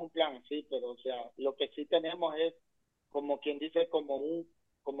tenemos un plan así, pero o sea, lo que sí tenemos es como quien dice,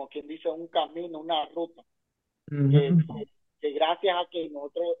 como quien dice, un camino, una ruta, que, ujú. que gracias a que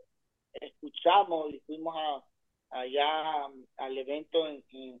nosotros escuchamos y fuimos allá al evento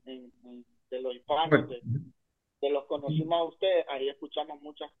de los hispanos, Bueno, de los conocimos a ustedes, ahí escuchamos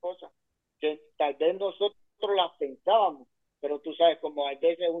muchas cosas que tal vez nosotros las pensábamos, pero tú sabes, como a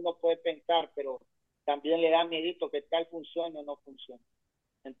veces uno puede pensar, pero también le da miedito que tal funcione o no funcione.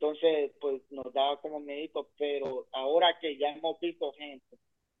 Entonces, pues nos daba como miedito, pero ahora que ya hemos visto gente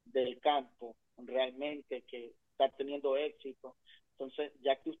del campo realmente que está teniendo éxito, entonces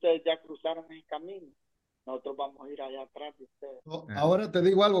ya que ustedes ya cruzaron el camino, nosotros vamos a ir allá atrás de ustedes. ah, Ahora te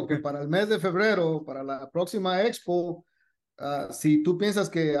digo algo, que para el mes de febrero, para la próxima expo, si tú piensas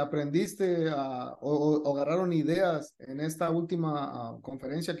que aprendiste o agarraron ideas en esta última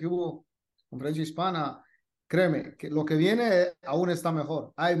conferencia que hubo, conferencia hispana, créeme que lo que viene aún está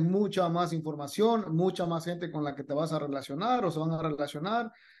mejor. Hay mucha más información, mucha más gente con la que te vas a relacionar o se van a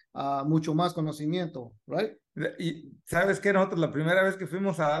relacionar, mucho más conocimiento, ¿right? Y sabes que nosotros la primera vez que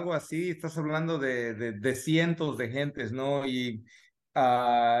fuimos a algo así, estás hablando de cientos de gentes, ¿no?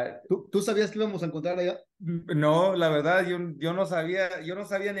 Ah, ¿Tú sabías que íbamos a encontrar allá? no, la verdad, yo no sabía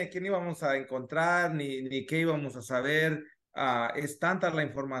ni a quién íbamos a encontrar, ni qué íbamos a saber. Es tanta la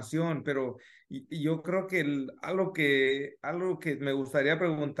información, pero y yo creo que algo que me gustaría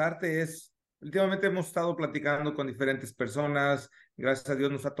preguntarte es, últimamente hemos estado platicando con diferentes personas, gracias a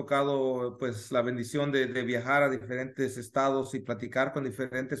Dios nos ha tocado pues la bendición de viajar a diferentes estados y platicar con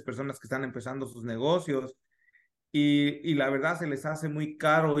diferentes personas que están empezando sus negocios y la verdad se les hace muy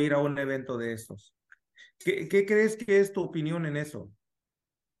caro ir a un evento de estos. ¿Qué crees que es tu opinión en eso?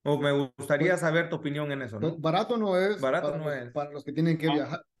 O me Pues, gustaría saber tu opinión en eso, pues ¿no? barato no es Barato no es. para los que tienen que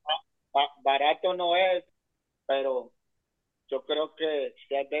viajar. Barato no es, pero yo creo que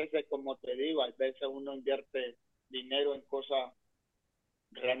si hay veces, como te digo, hay veces uno invierte dinero en cosas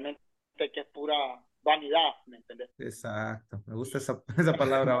realmente que es pura vanidad, ¿me entiendes? Exacto, me gusta esa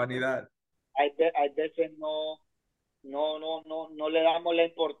palabra, vanidad. Hay veces no le damos la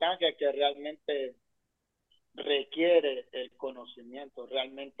importancia que realmente requiere el conocimiento.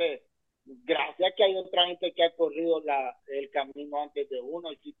 Realmente, gracias que hay otra gente que ha corrido el camino antes de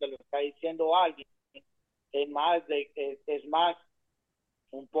uno y si te lo está diciendo alguien, es más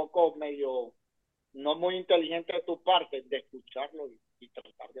un poco medio no muy inteligente de tu parte de escucharlo y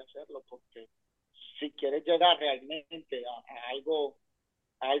tratar de hacerlo, porque si quieres llegar realmente a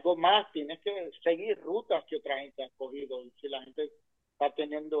algo más, tienes que seguir rutas que otra gente ha cogido. Y si la gente está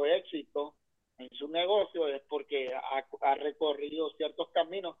teniendo éxito en su negocio es porque ha recorrido ciertos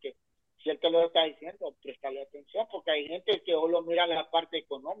caminos que si él te lo está diciendo, préstale atención, porque hay gente que solo mira la parte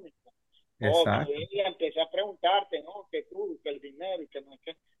económica. Oh, Exacto. y empecé a preguntarte, ¿no? Que tú, que el dinero y que no es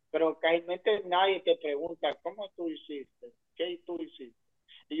que. Pero realmente nadie te pregunta, ¿cómo tú hiciste? ¿Qué tú hiciste?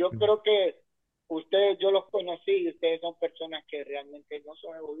 Y yo creo que ustedes, yo los conocí y ustedes son personas que realmente no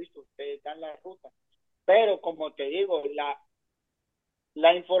son egoístas, ustedes dan la ruta. Pero como te digo,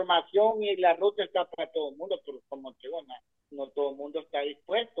 la información y la ruta está para todo el mundo, pero como te digo, no todo el mundo está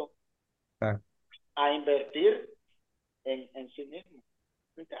dispuesto Claro. a invertir en sí mismo.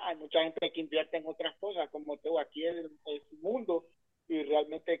 Hay mucha gente que invierte en otras cosas, como te digo, aquí es el mundo y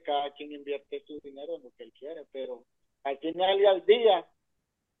realmente cada quien invierte su dinero en lo que él quiere, pero al final y al día,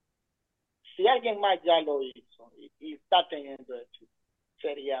 si alguien más ya lo hizo y está teniendo éxito,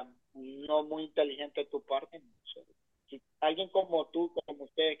 sería no muy inteligente de tu parte. No sé. Si alguien como tú, como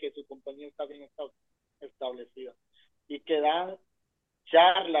ustedes, que su compañía está bien establecida y que dan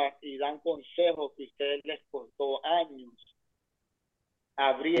charlas y dan consejos que a ustedes les costó años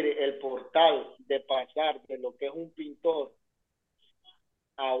abrir el portal de pasar de lo que es un pintor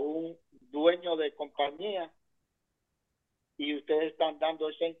a un dueño de compañía y ustedes están dando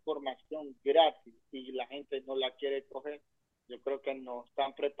esa información gratis y la gente no la quiere coger, yo creo que no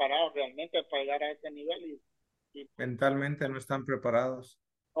están preparados realmente para llegar a ese nivel y pues Mentalmente no están preparados.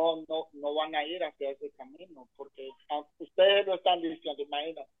 no van a ir hacia ese camino porque ustedes lo están diciendo,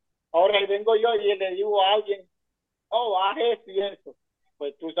 imagina. Ahora vengo yo y le digo a alguien, oh, haz esto y eso.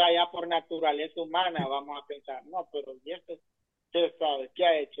 Pues tú sabes, ya por naturaleza humana vamos a pensar, no, pero ¿y este qué sabe? ¿Qué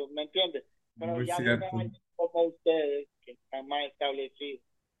ha hecho? ¿Me entiendes? Pero Muy ya viene cierto. alguien como ustedes, que están más establecidos,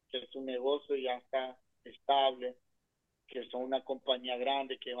 que su negocio ya está estable, que son una compañía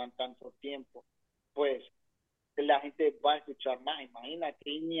grande, que van tanto tiempo, pues la gente va a escuchar más. Imagínate,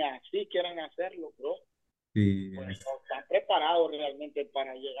 y ni así quieren hacerlo, bro. Sí, Pues no están preparados realmente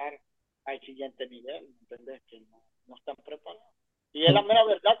para llegar al siguiente nivel, ¿me entiendes? Que no están preparados. Y es la mera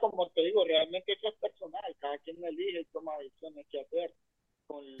verdad, como te digo, realmente eso es personal, cada quien elige y toma decisiones que hacer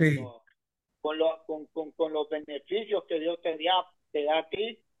con, sí, lo, con los beneficios que Dios te da a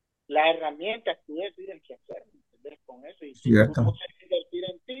ti, las herramientas que tú decides qué hacer, ¿me entiendes? Con eso, y si tú no cierto. quieres invertir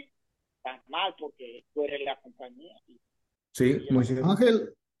en ti, estás mal porque tú eres la compañía Sí, y es muy la cierto.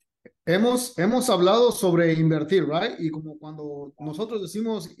 Ángel, hemos hablado sobre invertir, ¿right? Y como cuando nosotros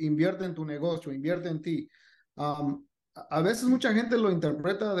decimos invierte en tu negocio, invierte en ti, a veces mucha gente lo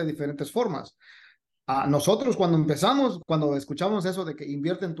interpreta de diferentes formas. Nosotros cuando empezamos, cuando escuchamos eso de que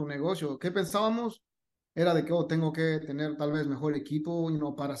invierte en tu negocio, ¿qué pensábamos? Era de que oh, tengo que tener tal vez mejor equipo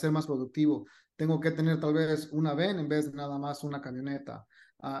para ser más productivo. Tengo que tener tal vez una van en vez de nada más una camioneta.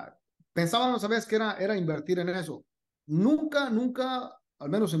 Ah, Pensábamos a veces que era invertir en eso. Nunca, al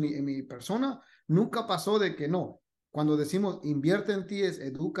menos en mi persona, nunca pasó de que no. Cuando decimos invierte en ti es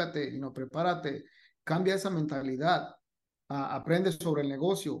edúcate, prepárate, cambia esa mentalidad, aprende sobre el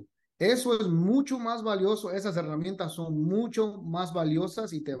negocio. Eso es mucho más valioso, esas herramientas son mucho más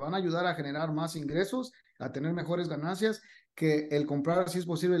valiosas y te van a ayudar a generar más ingresos, a tener mejores ganancias que el comprar, si es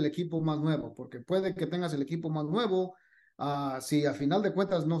posible, el equipo más nuevo, porque puede que tengas el equipo más nuevo, si a final de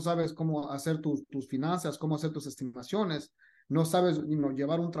cuentas no sabes cómo hacer tus finanzas, cómo hacer tus estimaciones, no sabes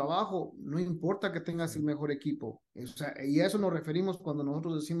llevar un trabajo, no importa que tengas el mejor equipo. O sea, y a eso nos referimos cuando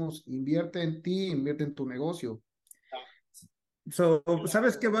nosotros decimos invierte en ti, invierte en tu negocio. So,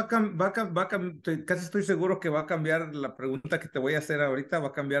 ¿sabes qué? claro. Casi estoy seguro que va a cambiar la pregunta que te voy a hacer ahorita, va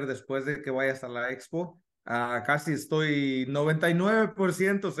a cambiar después de que vayas a la expo. Casi estoy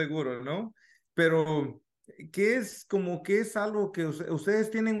 99% seguro, ¿no? Pero, qué es algo que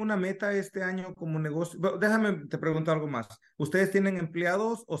ustedes tienen una meta este año como negocio? Bueno, déjame, te pregunto algo más. ¿Ustedes tienen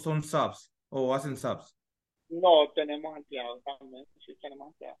empleados o son subs o hacen subs? No, tenemos empleados también, sí tenemos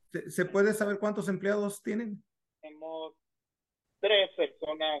empleados. ¿Se puede saber cuántos empleados tienen? Tenemos 3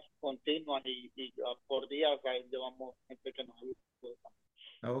 personas continuas y por día, o sea, llevamos gente que nos ayuda.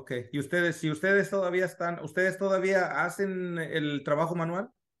 Ok. ¿Y ustedes, si ustedes todavía hacen el trabajo manual?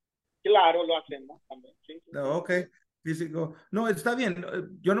 Claro, lo hacemos también, sí, sí, No, sí. ok. Físico. No, está bien.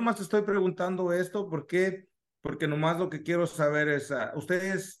 Yo nomás te estoy preguntando esto porque nomás lo que quiero saber es,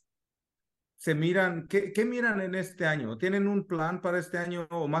 ¿ustedes se miran, qué miran en este año? ¿Tienen un plan para este año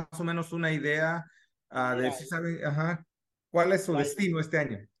o más o menos una idea de Mira, si saben, ajá, cuál es su la, destino este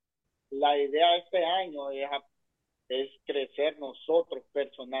año? la idea de este año es crecer nosotros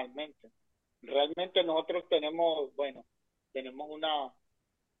personalmente. Realmente nosotros tenemos, bueno, tenemos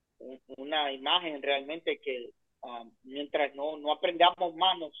una imagen realmente que mientras no aprendamos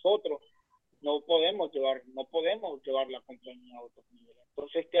más nosotros, no podemos llevar la compañía a otros niveles.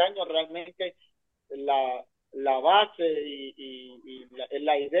 Entonces este año realmente la base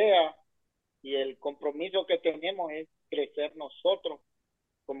la idea y el compromiso que tenemos es crecer nosotros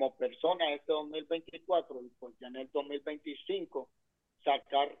como personas este 2024 y pues ya en el 2025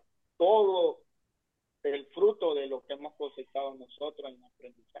 sacar todo el fruto de lo que hemos cosechado nosotros en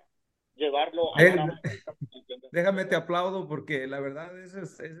aprendizaje, llevarlo a Él, gran meta, ¿entiendes? déjame te aplaudo porque la verdad eso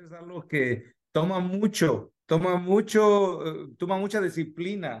es algo toma mucha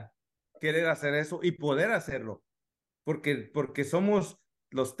disciplina querer hacer eso y poder hacerlo, porque somos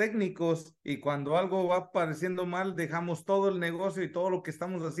los técnicos y cuando algo va pareciendo mal, dejamos todo el negocio y todo lo que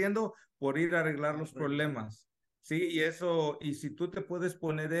estamos haciendo por ir a arreglar los problemas. Sí, y eso, y si tú te puedes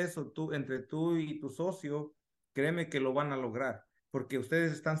poner eso, entre tú y tu socio, créeme que lo van a lograr, porque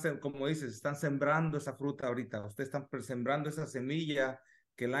ustedes están, como dices, están sembrando esa fruta ahorita, ustedes están sembrando esa semilla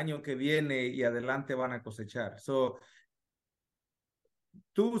que el año que viene y adelante van a cosechar. So,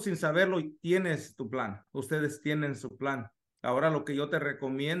 tú sin saberlo tienes tu plan, ustedes tienen su plan. Ahora lo que yo te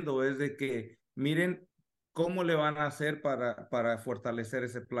recomiendo es de que miren cómo le van a hacer para fortalecer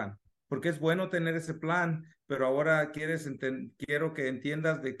ese plan, porque es bueno tener ese plan, pero ahora quiero que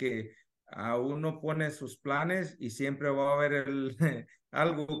entiendas de que a uno pone sus planes y siempre va a haber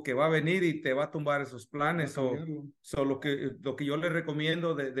algo que va a venir y te va a tumbar esos Va a planes o cambiarlo. lo que yo les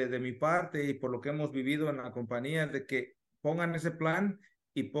recomiendo de mi parte y por lo que hemos vivido en la compañía es de que pongan ese plan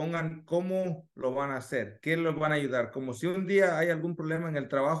y pongan cómo lo van a hacer, qué los van a ayudar. Como si un día hay algún problema en el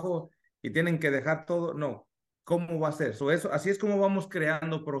trabajo y tienen que dejar todo, no. ¿Cómo va a ser? Así es como vamos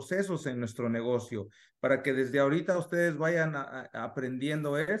creando procesos en nuestro negocio, para que desde ahorita ustedes vayan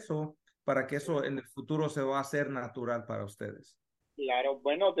aprendiendo eso, para que eso en el futuro se va a hacer natural para ustedes. Claro,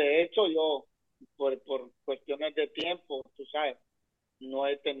 bueno, de hecho yo, por cuestiones de tiempo, tú sabes, no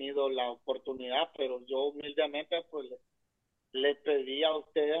he tenido la oportunidad, pero yo humildemente pues les pedí a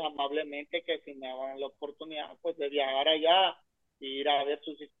ustedes amablemente que si me daban la oportunidad pues de viajar allá e ir a ver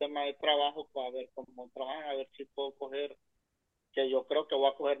su sistema de trabajo para ver cómo trabajan, a ver si puedo coger, que yo creo que voy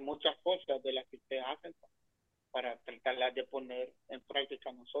a coger muchas cosas de las que ustedes hacen para tratarlas de poner en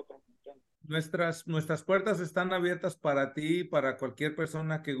práctica nosotros, ¿me entiendes? Nuestras puertas están abiertas para ti, para cualquier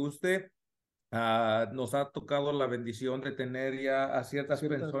persona que guste. Nos ha tocado la bendición de tener ya a ciertas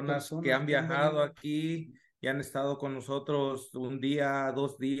Ciertas personas que personas han que han viajado venido. aquí y han estado con nosotros un día,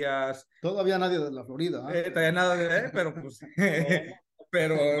 2 días. Todavía nadie de la Florida, ¿ah? Todavía nada de ver, pero pues, Bueno,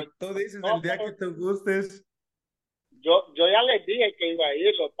 pero pues tú dices el no, día que pero te gustes. yo ya les dije que iba a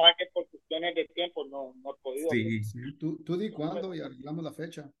ir, lo que pasa es que por cuestiones de tiempo no he podido, pero Sí. Sí, tú di pues, cuándo y arreglamos la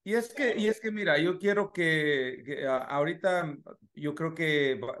fecha. claro, Y es que mira, yo quiero ahorita yo creo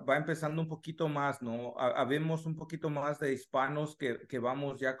que va empezando un poquito más, ¿no? Habemos un poquito más de hispanos que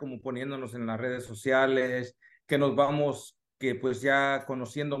vamos ya como poniéndonos en las redes sociales, que nos vamos, que pues ya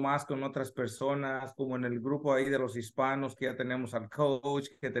conociendo más con otras personas, como en el grupo ahí de los hispanos, que ya tenemos al coach,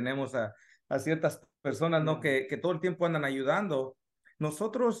 que tenemos a ciertas personas, ¿no? Que todo el tiempo andan ayudando.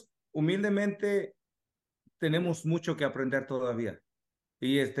 Nosotros humildemente tenemos mucho que aprender todavía.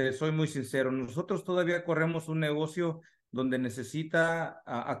 Y soy muy sincero, nosotros todavía corremos un negocio donde necesita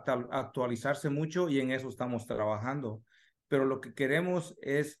actualizarse mucho y en eso estamos trabajando. Pero lo que queremos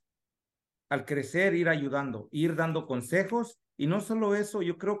es, al crecer, ir ayudando, ir dando consejos y no solo eso,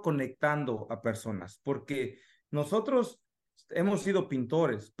 yo creo conectando a personas, porque nosotros hemos sido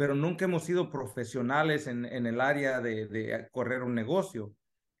pintores, pero nunca hemos sido profesionales en el área de correr un negocio.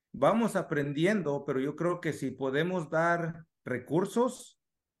 Vamos aprendiendo, pero yo creo que si podemos dar recursos,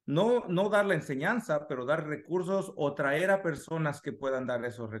 no dar la enseñanza, pero dar recursos o traer a personas que puedan dar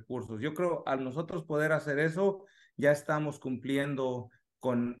esos recursos. Yo creo al nosotros poder hacer eso, ya estamos cumpliendo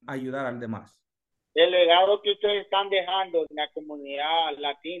con ayudar al demás. el legado que ustedes están dejando en la comunidad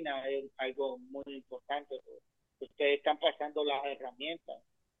latina es algo muy importante. Ustedes están pasando las herramientas,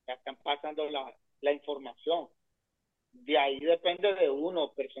 están pasando la información. De ahí depende de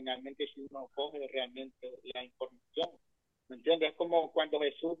uno personalmente si uno coge realmente la información. ¿Me entiendes? Es como cuando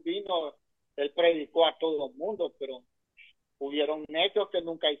Jesús vino, él predicó a todo el mundo, pero hubieron hechos que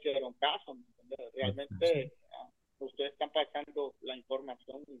nunca hicieron caso. ¿Me entiendes? Realmente ustedes están pasando la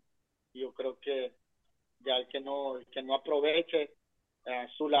información y yo creo que ya el que no aproveche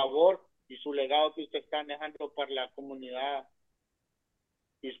su labor y su legado que usted está dejando para la comunidad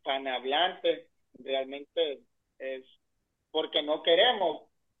hispanohablante, realmente es porque no queremos,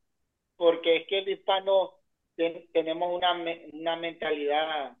 porque es que el hispano tenemos una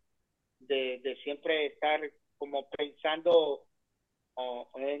mentalidad de siempre estar como pensando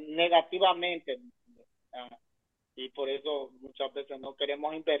negativamente, uh, y por eso muchas veces no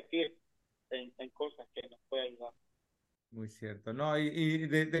queremos invertir en cosas que nos pueden ayudar. Muy cierto, ¿no? Y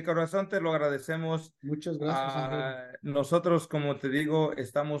de corazón te lo agradecemos. Muchas gracias, Ángel. Nosotros, como te digo,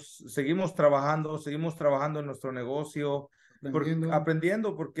 seguimos trabajando en nuestro negocio, Aprendiendo.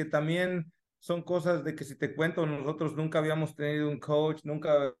 aprendiendo, porque también son cosas de que si te cuento, nosotros nunca habíamos tenido un coach,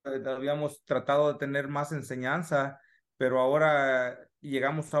 nunca habíamos tratado de tener más enseñanza, pero ahora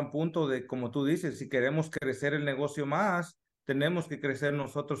llegamos a un punto de, como tú dices, si queremos crecer el negocio más, tenemos que crecer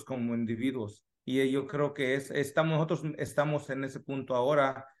nosotros como individuos. Y yo creo que nosotros estamos en ese punto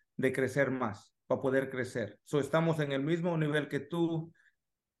ahora de crecer más, para poder crecer. Estamos en el mismo nivel que tú,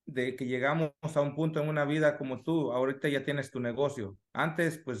 de que llegamos a un punto en una vida como tú. Ahorita ya tienes tu negocio.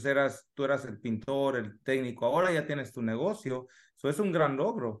 Antes, pues tú eras el pintor, el técnico. Ahora ya tienes tu negocio. Eso es un gran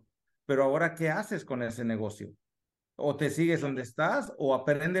logro. Pero ahora, ¿qué haces con ese negocio? O te sigues donde estás o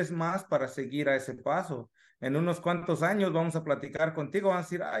aprendes más para seguir a ese paso. En unos cuantos años vamos a platicar contigo, van a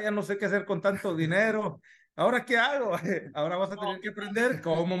decir, ah, ya no sé qué hacer con tanto dinero. ¿Ahora qué hago? Ahora vas a No, tener que aprender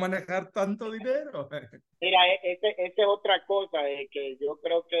cómo manejar tanto dinero. mira, esa es otra cosa, que yo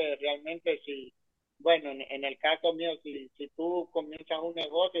creo que realmente si, bueno, en el caso mío, si tú comienzas un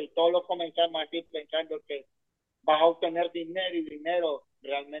negocio y todos lo comenzamos así pensando que vas a obtener dinero y dinero,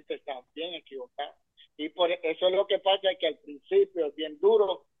 realmente estás bien equivocado. Y por eso es lo que pasa, es que al principio es bien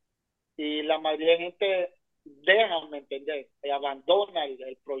duro y la mayoría de gente deja, ¿me entendés? Abandona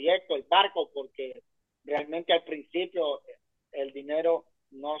el proyecto, el barco, porque realmente al principio el dinero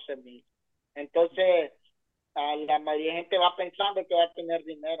no se mide. Entonces, a la mayoría de gente va pensando que va a tener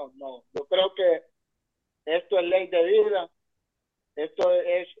dinero. No, yo creo que esto es ley de vida, esto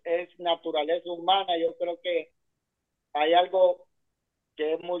es naturaleza humana. Yo creo que hay algo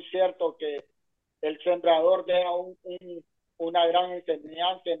que es muy cierto, que el sembrador deja una gran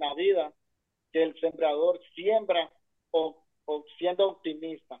enseñanza en la vida, que el sembrador siembra o siendo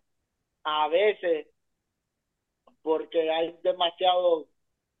optimista. A veces, porque hay demasiado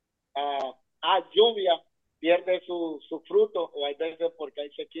lluvia, pierde su fruto, o hay veces porque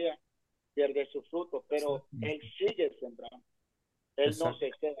hay sequía, pierde su fruto, pero él sigue sembrando, él no Exacto.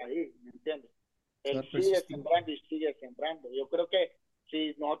 se queda ahí, ¿me entiendes? Él Ser sigue persistente. sembrando y sigue sembrando. Yo creo que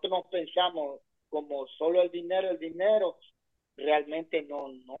si nosotros nos pensamos como solo el dinero, realmente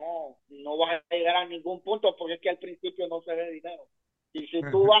no vas a llegar a ningún punto, porque es que al principio no se ve dinero. Y si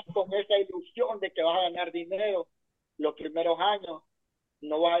tú vas con esa ilusión de que vas a ganar dinero los primeros años,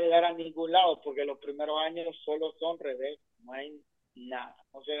 no vas a llegar a ningún lado, porque los primeros años solo son revés, no hay nada,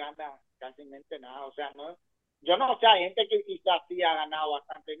 no se gana casi nada. O sea, no, yo no sé, hay gente que quizás sí ha ganado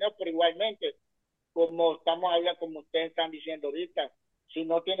bastante dinero, pero igualmente, como estamos hablando, como ustedes están diciendo ahorita, si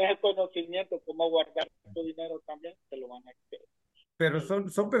no tienes el conocimiento cómo guardar tu dinero también, te lo van a hacer. Pero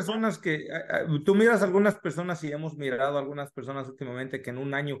son personas que, tú miras algunas personas y hemos mirado algunas personas últimamente que en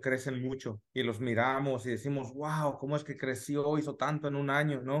un año crecen mucho y los miramos y decimos, wow, ¿cómo es que creció, hizo tanto en un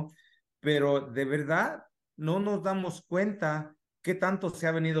año, ¿no? Pero de verdad no nos damos cuenta qué tanto se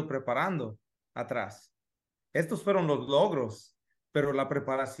ha venido preparando atrás. Estos fueron los logros, pero la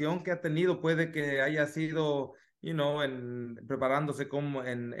preparación que ha tenido puede que haya sido, preparándose como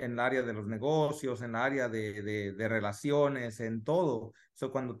en el área de los negocios, en el área de relaciones, en todo.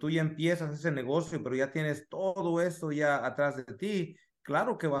 Cuando tú ya empiezas ese negocio, pero ya tienes todo eso ya atrás de ti,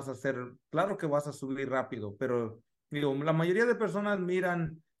 claro que vas a hacer, claro que vas a subir rápido, pero digo, la mayoría de personas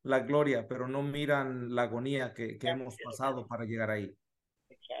miran la gloria, pero no miran la agonía que hemos pasado para llegar ahí.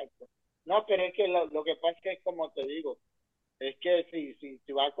 Exacto. No, pero es que lo que pasa es que, como te digo, es que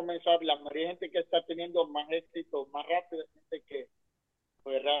si va a comenzar, la mayoría de gente que está teniendo más éxito más rápido es gente que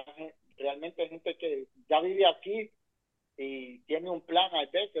pues, realmente es gente que ya vive aquí y tiene un plan a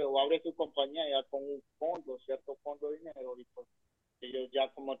veces, o abre su compañía ya con un fondo, cierto fondo de dinero, y pues ellos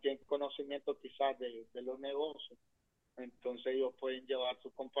ya como tienen conocimiento quizás de los negocios, entonces ellos pueden llevar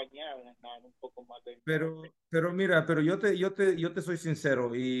su compañía a ganar un poco más de dinero. Pero mira, pero yo te soy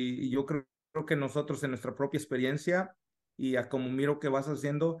sincero y yo creo que nosotros en nuestra propia experiencia y a como miro que vas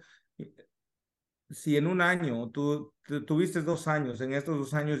haciendo, si en un año tuviste 2 años, en estos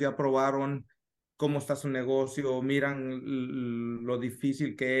 2 años ya probaron cómo está su negocio, miran lo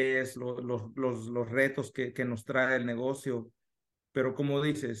difícil que es, los retos que nos trae el negocio. Pero como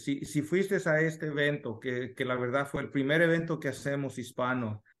dices, si fuiste a este evento, que la verdad fue el primer evento que hacemos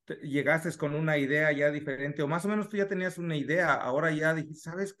hispano, llegaste con una idea ya diferente, o más o menos tú ya tenías una idea, ahora ya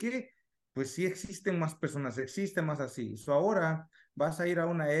dijiste, ¿sabes qué? Pues sí existen más personas, existen más así. Ahora vas a ir a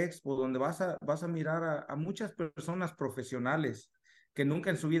una expo donde vas a mirar a muchas personas profesionales que nunca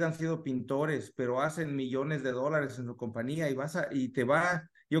en su vida han sido pintores, pero hacen millones de dólares en su compañía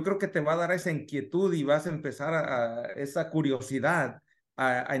yo creo que te va a dar esa inquietud y vas a empezar esa curiosidad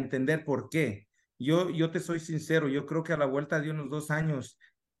a entender por qué. Yo te soy sincero, yo creo que a la vuelta de unos 2 años,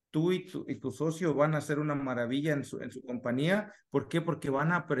 tú y tu socio van a hacer una maravilla en su compañía. ¿Por qué? Porque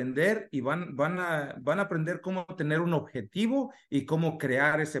van a aprender y van a aprender cómo tener un objetivo y cómo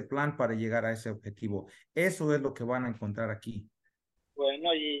crear ese plan para llegar a ese objetivo. Eso es lo que van a encontrar aquí.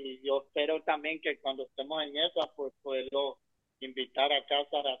 Bueno, y yo espero también que cuando estemos en esa, pues poderlo invitar a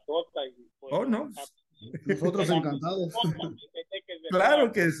casa a la costa y Oh, poderlo no. contar. Nosotros En la encantados. forma que se Claro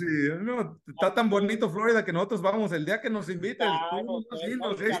pueda. que sí, no, está tan bonito Florida que nosotros vamos el día que nos invites, tú Claro, nomás no,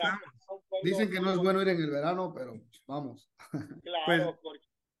 dinos, y ahí para estamos. mí es un pueblo Dicen que muy no es bueno bonito, ir en el verano, pero pues, vamos. Pues claro, porque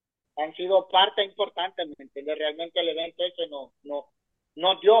han sido parte importante, ¿me entiendes? Realmente el evento ese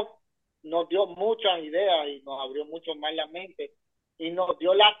nos dio, nos dio muchas ideas y nos abrió mucho más la mente y nos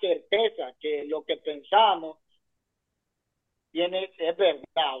dio la certeza que lo que pensamos es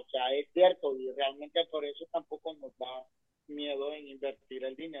verdad, o sea, es cierto y realmente por eso tampoco nos da miedo en invertir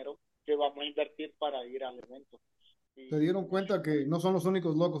el dinero que vamos a invertir para ir al evento. Se Y dieron cuenta que no son los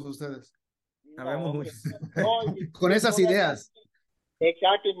únicos locos ustedes. sabemos no, mucho. no, Con y esas eso ideas. realmente,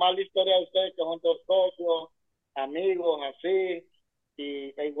 exacto, y más la historia de ustedes que son dos socios, amigos, así,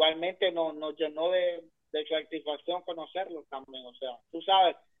 e igualmente nos llenó de satisfacción conocerlos también, o sea, tú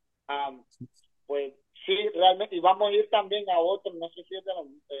sabes, um, pues sí, realmente, y vamos a ir también a otros, no sé si es de los,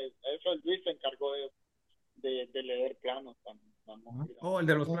 eso Luis se encargó de leer planos también, vamos a ir a Oh, el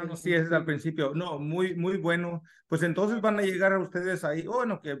de los Oh, planos, sí, es al principio. No, muy, muy bueno. Pues entonces van a llegar a ustedes ahí. Oh,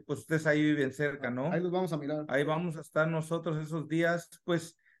 bueno, que pues ustedes ahí viven cerca, ahí ¿no? los vamos a mirar. Ahí vamos a estar nosotros esos días.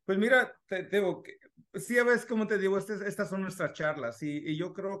 Pues mira, te digo que, sí, a veces, como te digo, estas son nuestras charlas y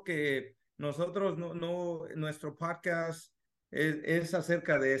yo creo que nosotros, nuestro podcast es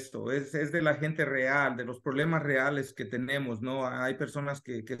acerca de esto, es de la gente real, de los problemas reales que tenemos, ¿no? Hay personas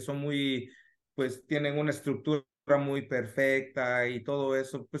que son muy, pues tienen una estructura muy perfecta y todo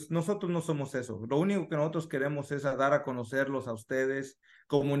eso. Pues nosotros no somos eso. Lo único que nosotros queremos es a dar a conocerlos a ustedes,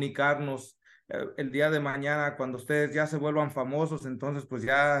 comunicarnos el día de mañana, cuando ustedes ya se vuelvan famosos, entonces pues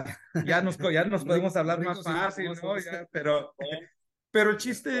ya nos podemos hablar más Ricos y fácil, ¿no? famosos. Ya, bueno, pero el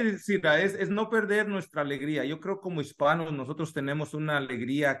chiste, Sira, es no perder nuestra alegría. Yo creo como hispanos nosotros tenemos una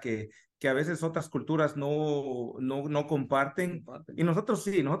alegría que a veces otras culturas no comparten. Y nosotros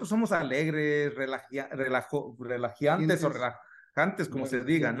sí, nosotros somos alegres, relajantes o Sientes relajantes, como se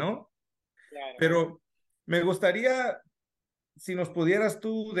diga, relajantes. ¿no? claro. Pero me gustaría si nos pudieras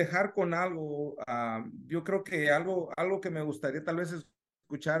tú dejar con algo, yo creo que algo que me gustaría tal vez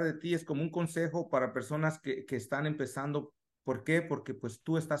escuchar de ti es como un consejo para personas que están empezando. ¿Por qué? Porque pues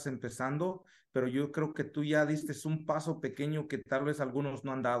tú estás empezando, pero yo creo que tú ya diste un paso pequeño que tal vez algunos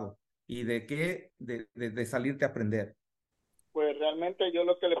no han dado. ¿Y de qué? De salirte a aprender. Pues realmente yo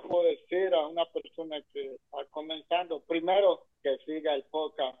lo que le puedo decir a una persona que está comenzando, primero que siga el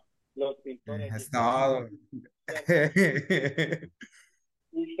podcast, los pintores Es diferentes, todo. ¿cierto?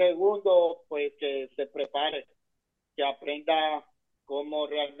 Y segundo, pues que se prepare, que aprenda cómo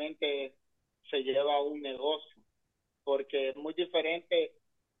realmente se lleva un negocio, porque es muy diferente.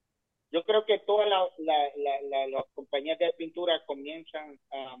 Yo creo que todas las compañías de pintura comienzan,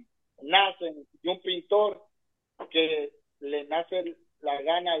 nacen de un pintor que le nace la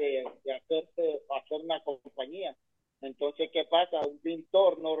gana de hacer una compañía. Entonces, ¿qué pasa? Un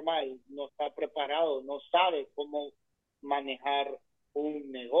pintor normal no está preparado, no sabe cómo manejar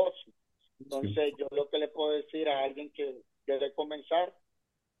un negocio. Entonces, yo lo que le puedo decir a alguien que quiere comenzar,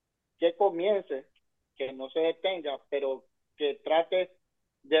 que comience, que no se detenga, pero que trate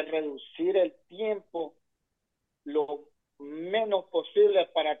de reducir el tiempo lo menos posible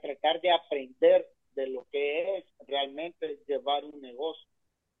para tratar de aprender de lo que es realmente llevar un negocio.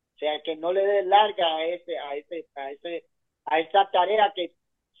 O sea, que no le dé larga a esa tarea que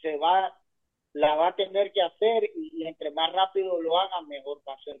la va a tener que hacer y entre más rápido lo haga, mejor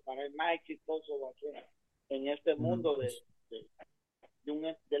va a ser para él, más exitoso va a ser en este mundo de,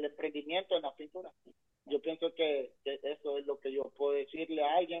 del emprendimiento en la pintura. Yo pienso que eso es lo que yo puedo decirle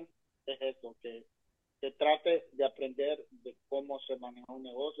a alguien, es eso, que trate de aprender de cómo se maneja un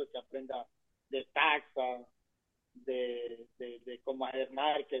negocio, que aprenda de taxa, de cómo hacer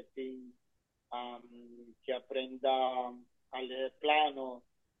marketing, que aprenda a leer planos,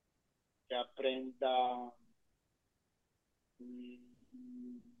 que aprenda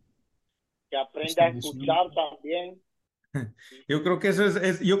mm, que aprenda a Distribución. escuchar también. Yo creo que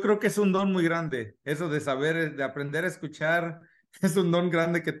Y yo creo que es un don muy grande. Eso de saber, de aprender a escuchar, es un don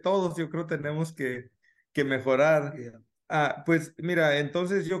grande que todos yo creo tenemos que mejorar. Yeah. Pues mira,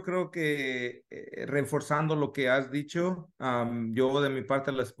 entonces yo creo que reforzando lo que has dicho, yo de mi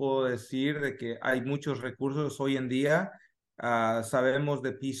parte les puedo decir de que hay muchos recursos hoy en día. Sabemos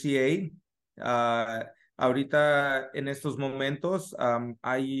de PCA. Ahorita en estos momentos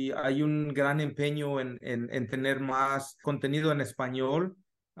hay un gran empeño en tener más contenido en español.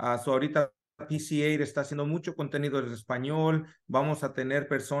 Ahorita PCA está haciendo mucho contenido en español. Vamos a tener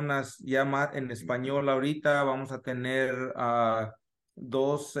personas ya más en español ahorita. Vamos a tener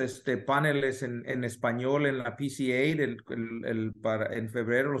dos paneles en español en la PCA en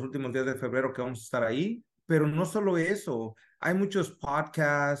febrero, los últimos días de febrero que vamos a estar ahí. Pero no solo eso, hay muchos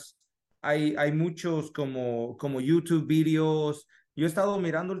podcasts, hay muchos como YouTube videos. Yo he estado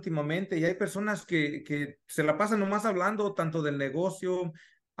mirando últimamente y hay personas que se la pasan nomás hablando tanto del negocio,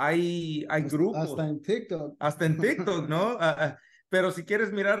 hay Hasta grupos, en TikTok. hasta en TikTok, ¿no? Pero si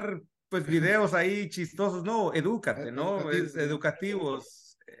quieres mirar, pues videos ahí chistosos, no, edúcate, ¿no? Es Educativos, ¿no? educativos.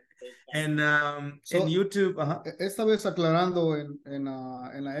 En So, YouTube, ajá. esta vez aclarando en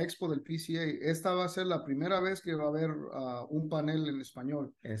la expo del PCA, esta va a ser la primera vez que va a haber un panel en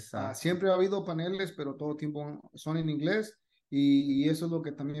español. Exacto. Siempre ha habido paneles, pero todo el tiempo son en inglés y eso es lo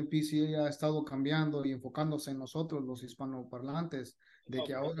que también PCA ha estado cambiando y enfocándose en nosotros, los hispanoparlantes, de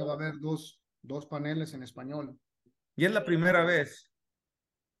que ahora va a haber dos paneles en español. Y es la primera vez.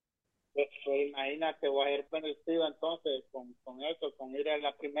 Pues imagínate, voy a ser bendecido entonces con eso, con ir a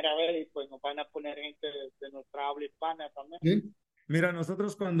la primera vez y pues nos van a poner gente de nuestra habla hispana también. ¿Sí? Mira,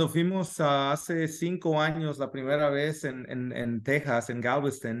 nosotros cuando fuimos hace 5 años, la primera vez en Texas, en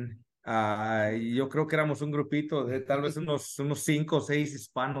Galveston, yo creo que éramos un grupito de tal vez unos 5 o 6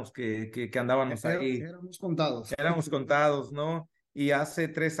 hispanos que andábamos ahí. Éramos contados. Éramos contados, ¿no? Y hace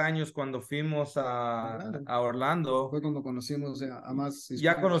 3 años cuando fuimos Orlando. a Orlando, Fue cuando conocimos a más ya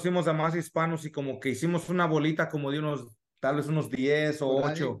hispanos conocimos a más hispanos y como que hicimos una bolita como de tal vez unos 10 o por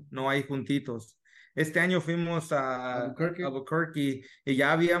ahí. 8, no ahí juntitos. Este año fuimos a Albuquerque. Albuquerque y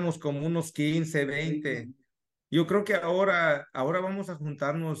ya habíamos como unos 15, 20. Yo creo que ahora vamos a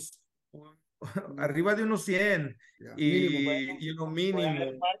juntarnos arriba de unos 100 Mínimo. Bueno, y lo voy a mínimo.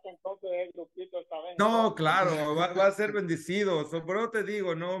 ser parte entonces del grupito esta vez No, entonces. claro, va a ser bendecido. Por eso te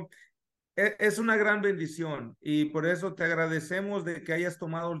digo, ¿no? Es una gran bendición y por eso te agradecemos de que hayas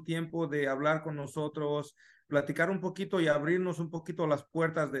tomado el tiempo de hablar con nosotros, platicar un poquito y abrirnos un poquito las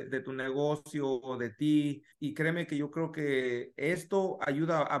puertas de tu negocio o de ti. Y créeme que yo creo que esto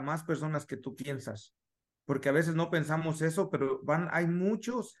ayuda a más personas que tú piensas, porque a veces no pensamos eso, pero hay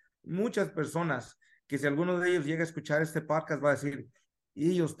muchas personas que si alguno de ellos llega a escuchar este podcast va a decir,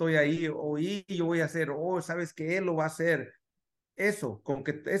 y yo estoy ahí, o y yo voy a hacer, o sabes que él lo va a hacer. Eso, con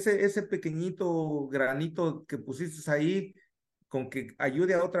que ese pequeñito granito que pusiste ahí, con que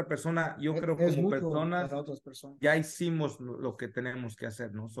ayude a otra persona, yo creo Es como mutuo personas para otras personas. ya hicimos lo que tenemos que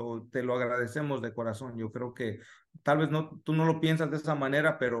hacer, ¿no? Te lo agradecemos de corazón. Yo creo que tal vez tú no lo piensas de esa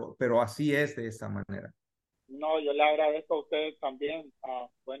manera, pero así es de esa manera. No, yo le agradezco a ustedes también,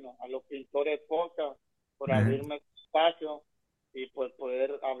 bueno, a los pintores podcast por Ajá. abrirme este espacio y por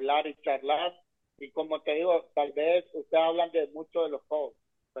poder hablar y charlar. Y como te digo, tal vez ustedes hablan de mucho de los juegos,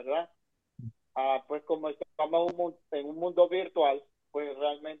 ¿verdad? Pues como estamos en un mundo virtual, pues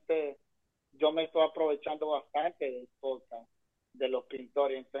realmente yo me estoy aprovechando bastante del podcast, de los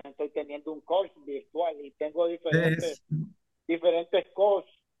pintores. Entonces estoy teniendo un course virtual y tengo Es, diferentes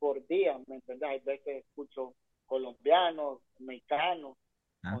coaches por día, ¿me entiendes? Hay veces escucho colombianos, mexicanos,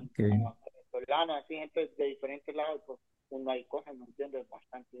 okay. venezolanos, así gente de diferentes lados, pues uno hay cosas, ¿me entiendes?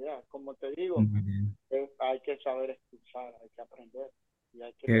 Bastante idea. Como te digo, Muy bien. hay que saber escuchar, hay que aprender y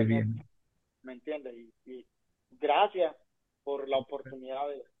hay que Qué tener, bien. ¿me entiendes? Y gracias por la oportunidad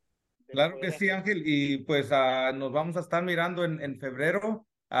de Claro que poder sí, Ángel, y pues nos vamos a estar mirando en febrero.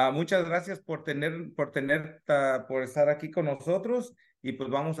 Muchas gracias por estar aquí con nosotros y pues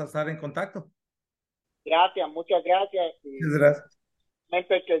vamos a estar en contacto. gracias, muchas gracias y Muchas gracias.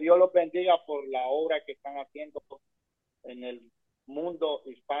 realmente que Dios los bendiga por la obra que están haciendo en el mundo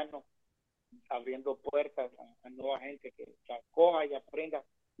hispano, abriendo puertas a nueva gente que coja y aprenda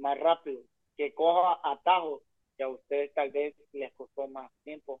más rápido, que coja atajos que a ustedes tal vez les costó más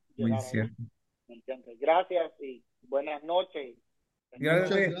tiempo Muy llegar ahí. cierto. ¿Me entiendes? Gracias y buenas noches. Muchas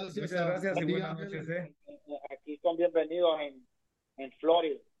Gracias, gracias muchas gracias y ti, buenas Ángel. noches, eh. Aquí son bienvenidos en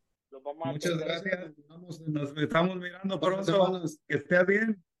Florida. Los vamos a Muchas atender. gracias. Nos Nos estamos mirando Varias pronto. semanas. Que estés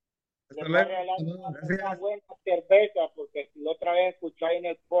bien. Hasta Les va a luego. regalar una Gracias. buena cerveza porque la otra vez escuché ahí en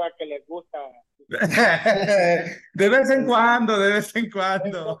el POA que les gusta. De vez en cuando, de vez en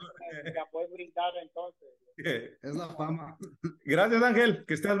cuando. La puedes brindar entonces. Es la fama. Gracias, Ángel.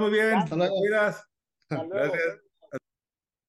 Que estés muy bien. Hasta Te luego. cuidas. Hasta luego. Gracias.